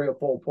lose 3 or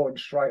 4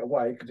 points straight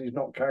away because he's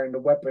not carrying the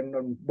weapon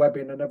and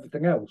webbing and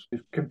everything else.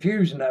 It's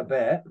confusing a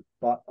bit,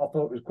 but I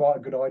thought it was quite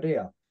a good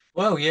idea.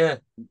 Well, yeah.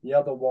 The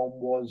other one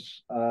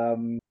was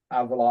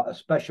have like a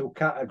special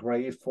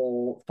category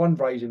for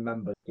fundraising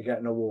members to get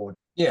an award.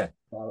 Yeah.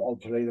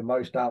 Obviously, the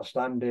most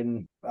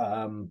outstanding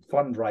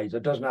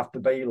fundraiser doesn't have to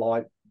be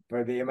like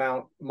for the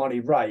amount of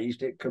money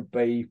raised, it could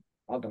be,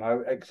 I don't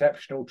know,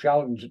 exceptional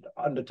challenge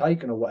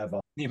undertaken or whatever.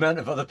 The amount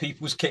of other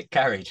people's kit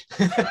carried.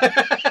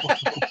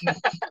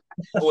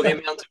 Or the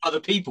amount of other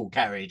people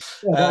carried.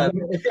 Yeah,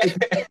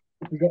 if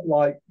you got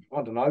like,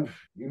 I don't know,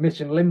 you're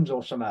missing limbs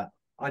or something,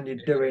 and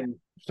you're doing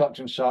such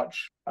and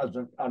such as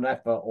an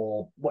effort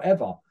or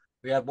whatever.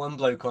 We had one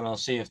bloke on our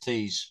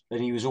CFTs, and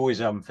he was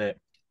always unfit.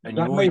 And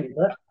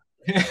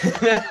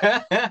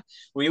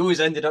we always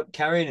ended up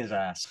carrying his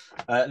ass,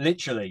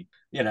 literally,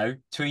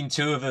 between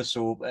two of us,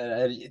 or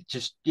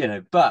just,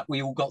 but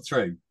we all got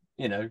through,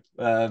 I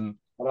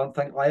don't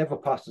think I ever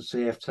passed the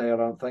CFT. I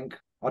don't think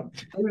I'd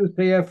do the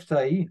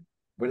CFT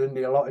within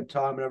the allotted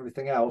time and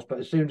everything else, but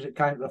as soon as it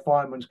came to the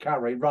fireman's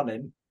carry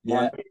running,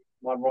 my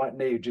right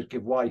knee would just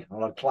give way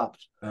and I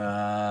clapped.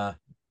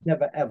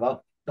 Never ever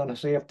done a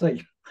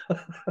CFT.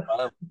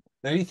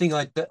 The only thing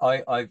I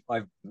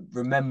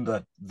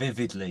remember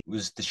vividly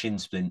was the shin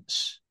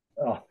splints.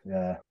 Oh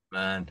yeah,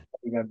 man. I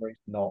remember it's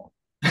not.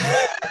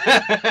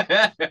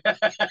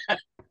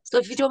 So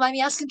if you don't mind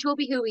me asking,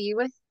 Toby, who were you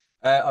with?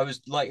 I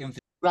was light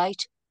infantry.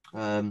 Right.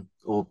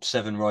 Or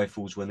 7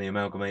 Rifles when they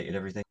amalgamated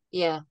everything.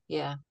 Yeah.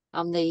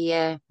 I'm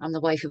the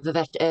wife of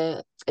a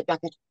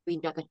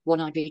green jacket,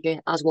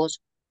 100, as was.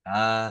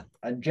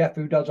 And Jeff,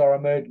 who does our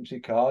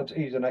emergency cards,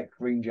 he's an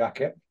ex-Green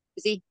Jacket.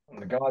 Is he?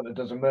 And the guy that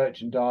does the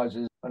merchandise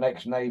is an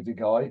ex-Navy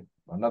guy.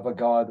 Another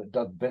guy that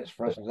does bits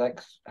for us is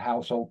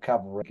ex-Household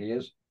Cavalry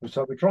gears.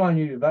 So we try and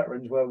use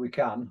veterans where we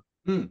can.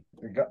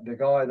 The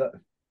guy that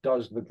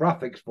does the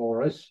graphics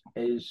for us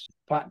is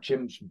Pat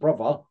Chimp's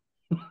brother.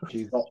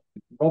 She's got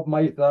Rob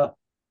Mather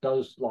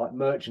does like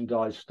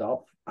merchandise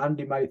stuff.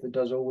 Andy Mather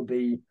does all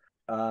the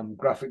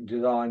graphic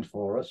designs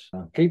for us.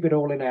 Keep it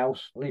all in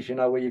house. At least you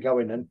know where you're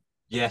going in.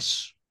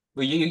 Yes.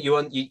 Well,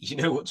 you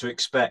know what to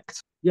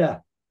expect. Yeah.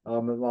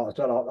 Like I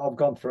said, I've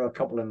gone through a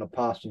couple in the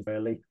past,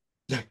 really.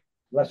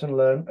 Lesson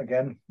learned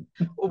again.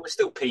 Well, we're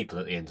still people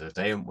at the end of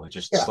the day, aren't we?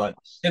 Just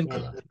slightly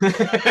simpler.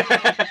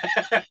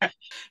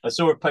 I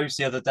saw a post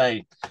the other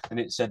day, and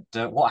it said,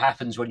 "What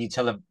happens when you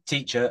tell a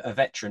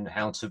veteran,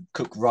 how to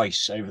cook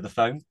rice over the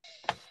phone?"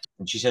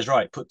 And she says,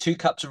 "Right, put 2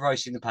 cups of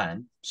rice in the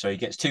pan." So he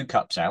gets 2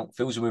 cups out,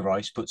 fills them with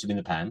rice, puts them in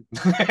the pan.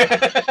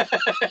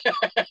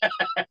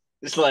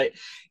 It's like,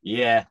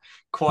 yeah,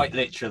 quite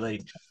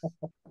literally.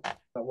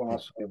 That one I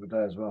saw the other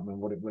day as well. I mean,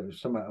 what it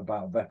was something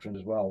about a veteran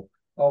as well.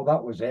 Oh,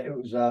 that was it. It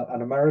was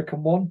an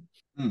American one.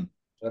 So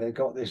they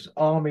got this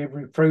army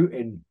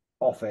recruiting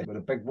office with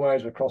a big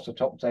words across the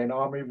top saying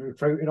army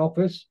recruiting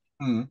office.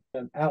 And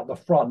out the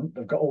front,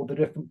 they've got all the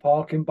different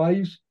parking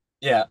bays.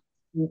 Yeah.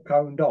 All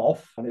coned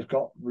off, and it's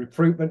got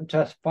recruitment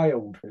test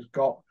failed. It's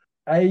got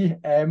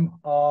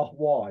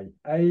AMRY.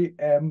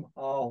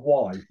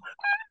 AMRY.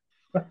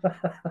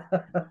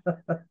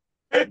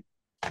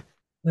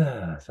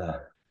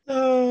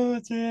 Oh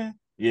dear.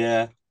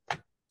 Yeah.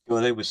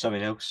 Well, they were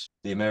something else.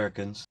 The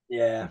Americans.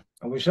 Yeah,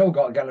 and we've still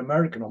got to get an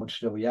American on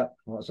still yet.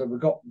 So we've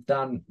got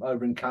Dan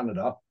over in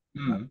Canada.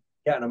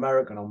 Get an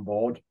American on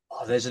board.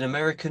 Oh, there's an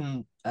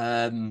American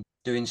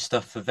doing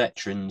stuff for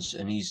veterans,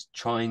 and he's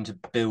trying to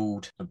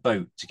build a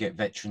boat to get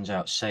veterans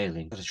out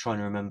sailing. I'm just trying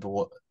to remember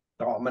what.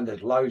 Oh, I mean,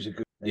 there's loads of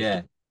good.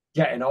 Yeah.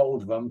 Getting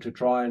hold of them to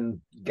try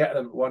and get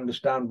them to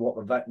understand what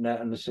the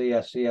VetNet and the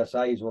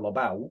CSA is all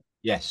about.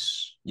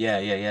 Yes.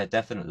 Yeah,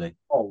 definitely.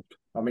 Oh,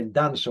 I mean,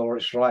 Dan saw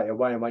it straight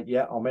away and went,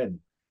 yeah, I'm in.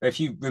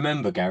 If you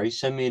remember, Gary,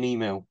 send me an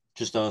email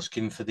just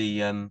asking for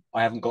the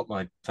I haven't got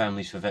my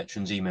Families for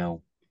Veterans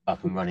email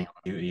up and running on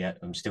duty yet.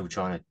 I'm still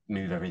trying to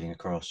move everything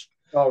across.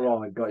 Oh,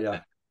 right, got you.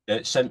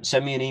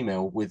 Send me an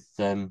email with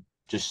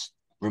just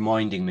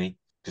reminding me,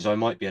 because I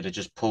might be able to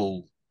just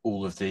pull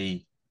all of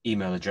the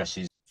email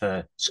addresses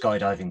for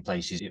skydiving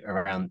places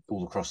around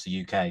all across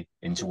the UK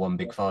into one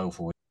big file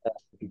for you.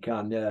 You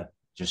can, yeah.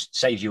 Just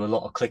saves you a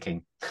lot of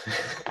clicking.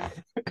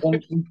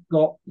 Once we've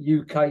got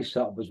UK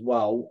set up as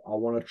well, I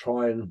want to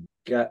try and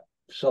get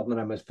Southern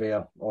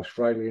Hemisphere,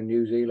 Australia and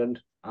New Zealand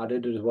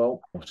added as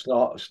well.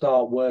 I'll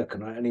start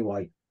working on it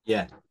anyway.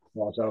 Yeah.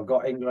 Right, so I've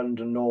got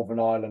England and Northern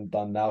Ireland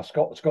done now.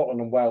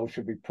 Scotland and Wales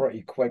should be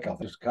pretty quick. I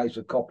think it's a case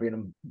of copying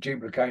and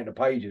duplicating the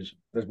pages.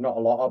 There's not a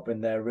lot up in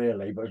there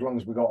really, but as long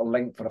as we've got a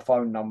link for the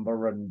phone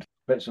number and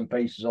bits and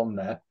pieces on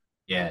there.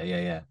 Yeah.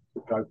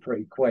 It'll go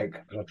pretty quick.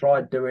 Because I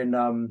tried doing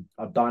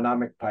a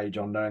dynamic page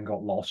on there and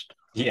got lost.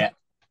 Yeah.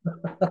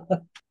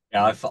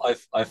 Yeah,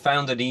 I've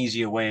found an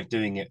easier way of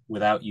doing it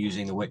without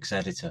using the Wix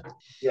editor.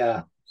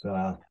 Yeah.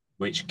 So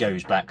which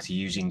goes back to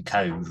using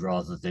code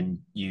rather than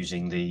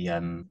using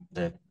the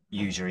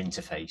user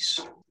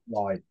interface.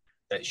 Right.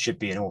 That should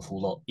be an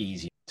awful lot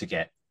easier to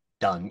get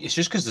done. It's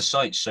just because the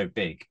site's so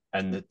big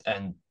and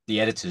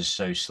the editor's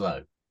so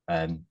slow.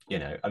 I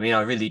mean,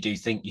 I really do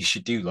think you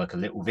should do like a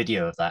little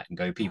video of that and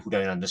go, people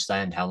don't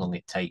understand how long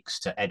it takes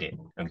to edit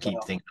and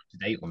keep things up to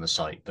date on the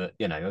site. But,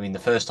 I mean, the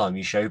first time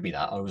you showed me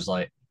that, I was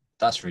like,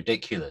 that's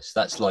ridiculous.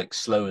 That's like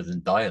slower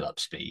than dial-up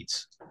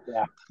speeds.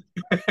 Yeah.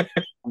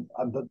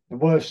 And the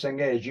worst thing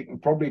is you can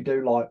probably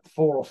do like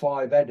 4 or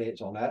 5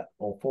 edits on it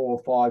or 4 or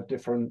 5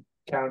 different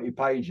county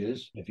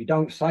pages. If you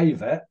don't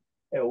save it,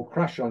 it'll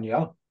crash on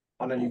you.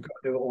 and then you've got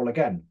to do it all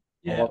again.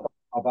 Yeah.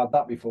 I've had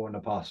that before in the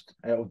past.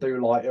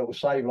 It'll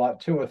save like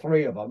 2 or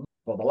 3 of them,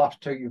 but the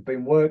last 2 you've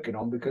been working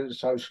on, because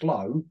it's so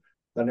slow,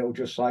 then it'll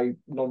just say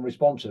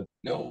non-responsive.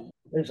 No.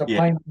 It's a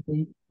pain,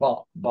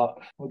 but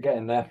we're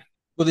getting there.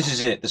 Well, this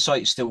is it. The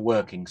site's still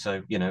working,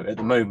 so at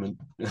the moment.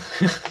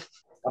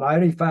 And I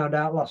only found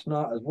out last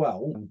night as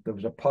well. There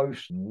was a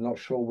post, I'm not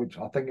sure which.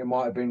 I think it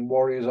might have been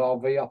Warriors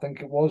RV. I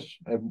think it was.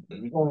 It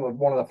was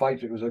one of the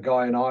faces. It was a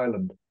guy in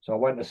Ireland. So I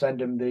went to send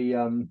him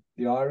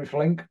the Irish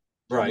link.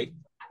 Right.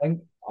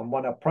 And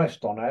when I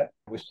pressed on it,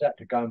 it was set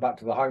to going back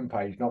to the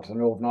homepage, not to the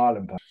Northern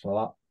Ireland page. So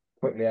that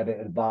quickly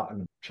edited that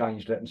and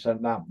changed it and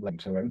sent that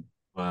link to him.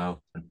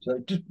 Wow. So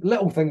just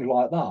little things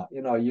like that.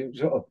 You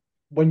sort of,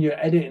 when you're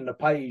editing the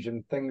page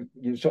and things,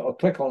 you sort of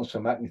click on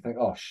something and you think,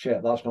 oh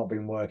shit, that's not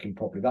been working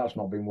properly. That's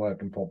not been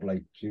working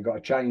properly. So you've got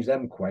to change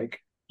them quick.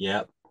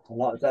 Yeah. And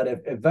like I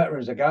said, if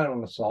veterans are going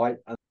on the site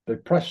and they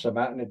press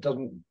something and it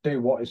doesn't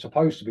do what it's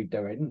supposed to be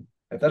doing,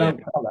 if they don't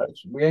tell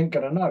us, we ain't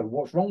going to know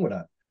what's wrong with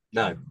it.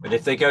 No, but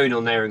if they're going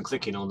on there and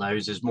clicking on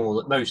those, there's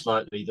most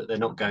likely that they're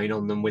not going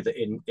on them with it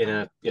in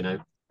a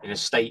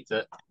state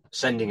that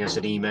sending us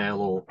an email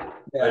or.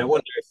 Yeah. And I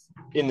wonder if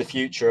in the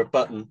future a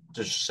button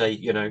to just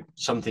say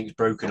something's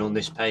broken on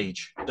this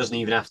page. It doesn't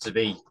even have to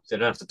be. They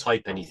don't have to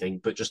type anything,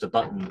 but just a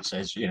button that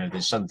says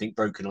there's something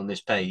broken on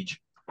this page.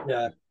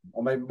 Yeah,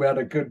 I mean we had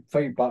a good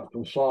feedback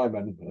from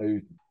Simon,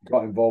 who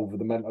got involved with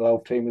the mental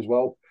health team as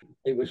well.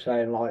 He was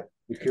saying like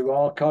the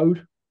QR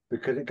code,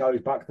 because it goes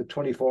back to the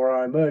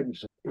 24-hour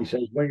emergency. He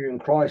says when you're in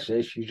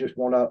crisis, you just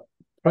want to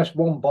press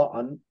one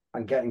button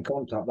and get in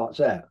contact. That's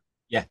it.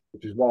 Yeah.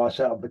 Which is why I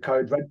set up the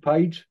Code Red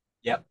page.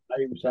 Yeah.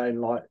 He was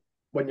saying like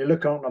when you're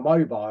looking on a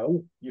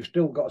mobile, you've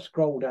still got to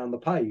scroll down the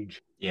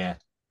page. Yeah.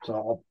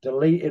 So I've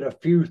deleted a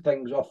few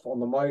things off on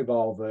the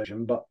mobile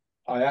version, but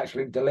I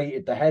actually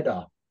deleted the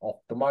header off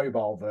the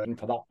mobile version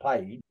for that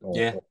page.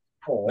 It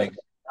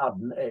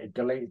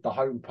deleted the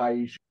home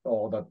page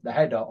or the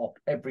header off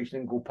every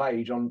single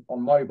page on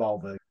mobile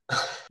version.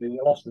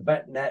 You lost the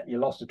VetNet, you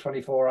lost the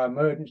 24-hour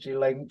emergency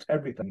links,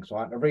 everything. So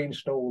I had to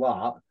reinstall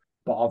that,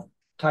 but I've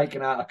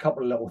taken out a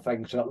couple of little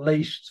things, so at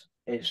least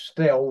it's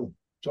still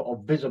sort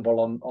of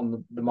visible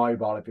on the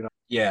mobile, if you know.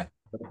 Yeah.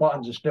 But the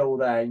buttons are still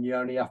there, and you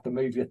only have to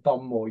move your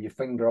thumb or your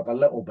finger up a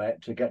little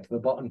bit to get to the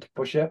button to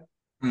push it.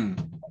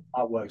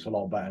 That works a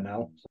lot better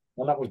now.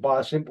 And that was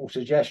by a simple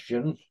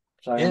suggestion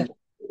saying,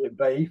 it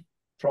be,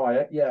 try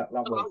it. Yeah,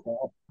 that works better.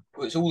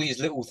 Well, it's all these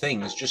little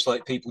things, just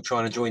like people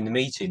trying to join the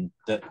meeting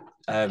that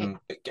and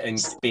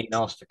being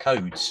asked for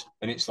codes.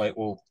 And it's like,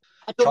 well,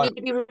 I don't need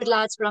to be rude,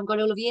 lads, but I'm going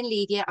to love you and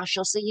leave you. I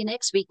shall see you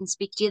next week and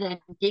speak to you then.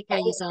 Take care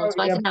of yourselves.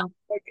 Bye for now.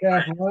 Take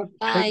care.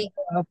 Bye.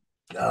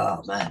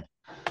 Oh, man.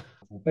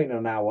 It's been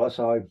an hour,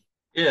 so.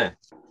 Yeah.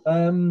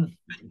 And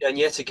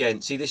yet again,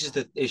 see, this is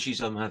the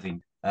issues I'm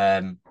having.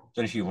 Don't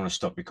know if you want to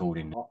stop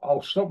recording.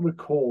 I'll stop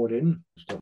recording.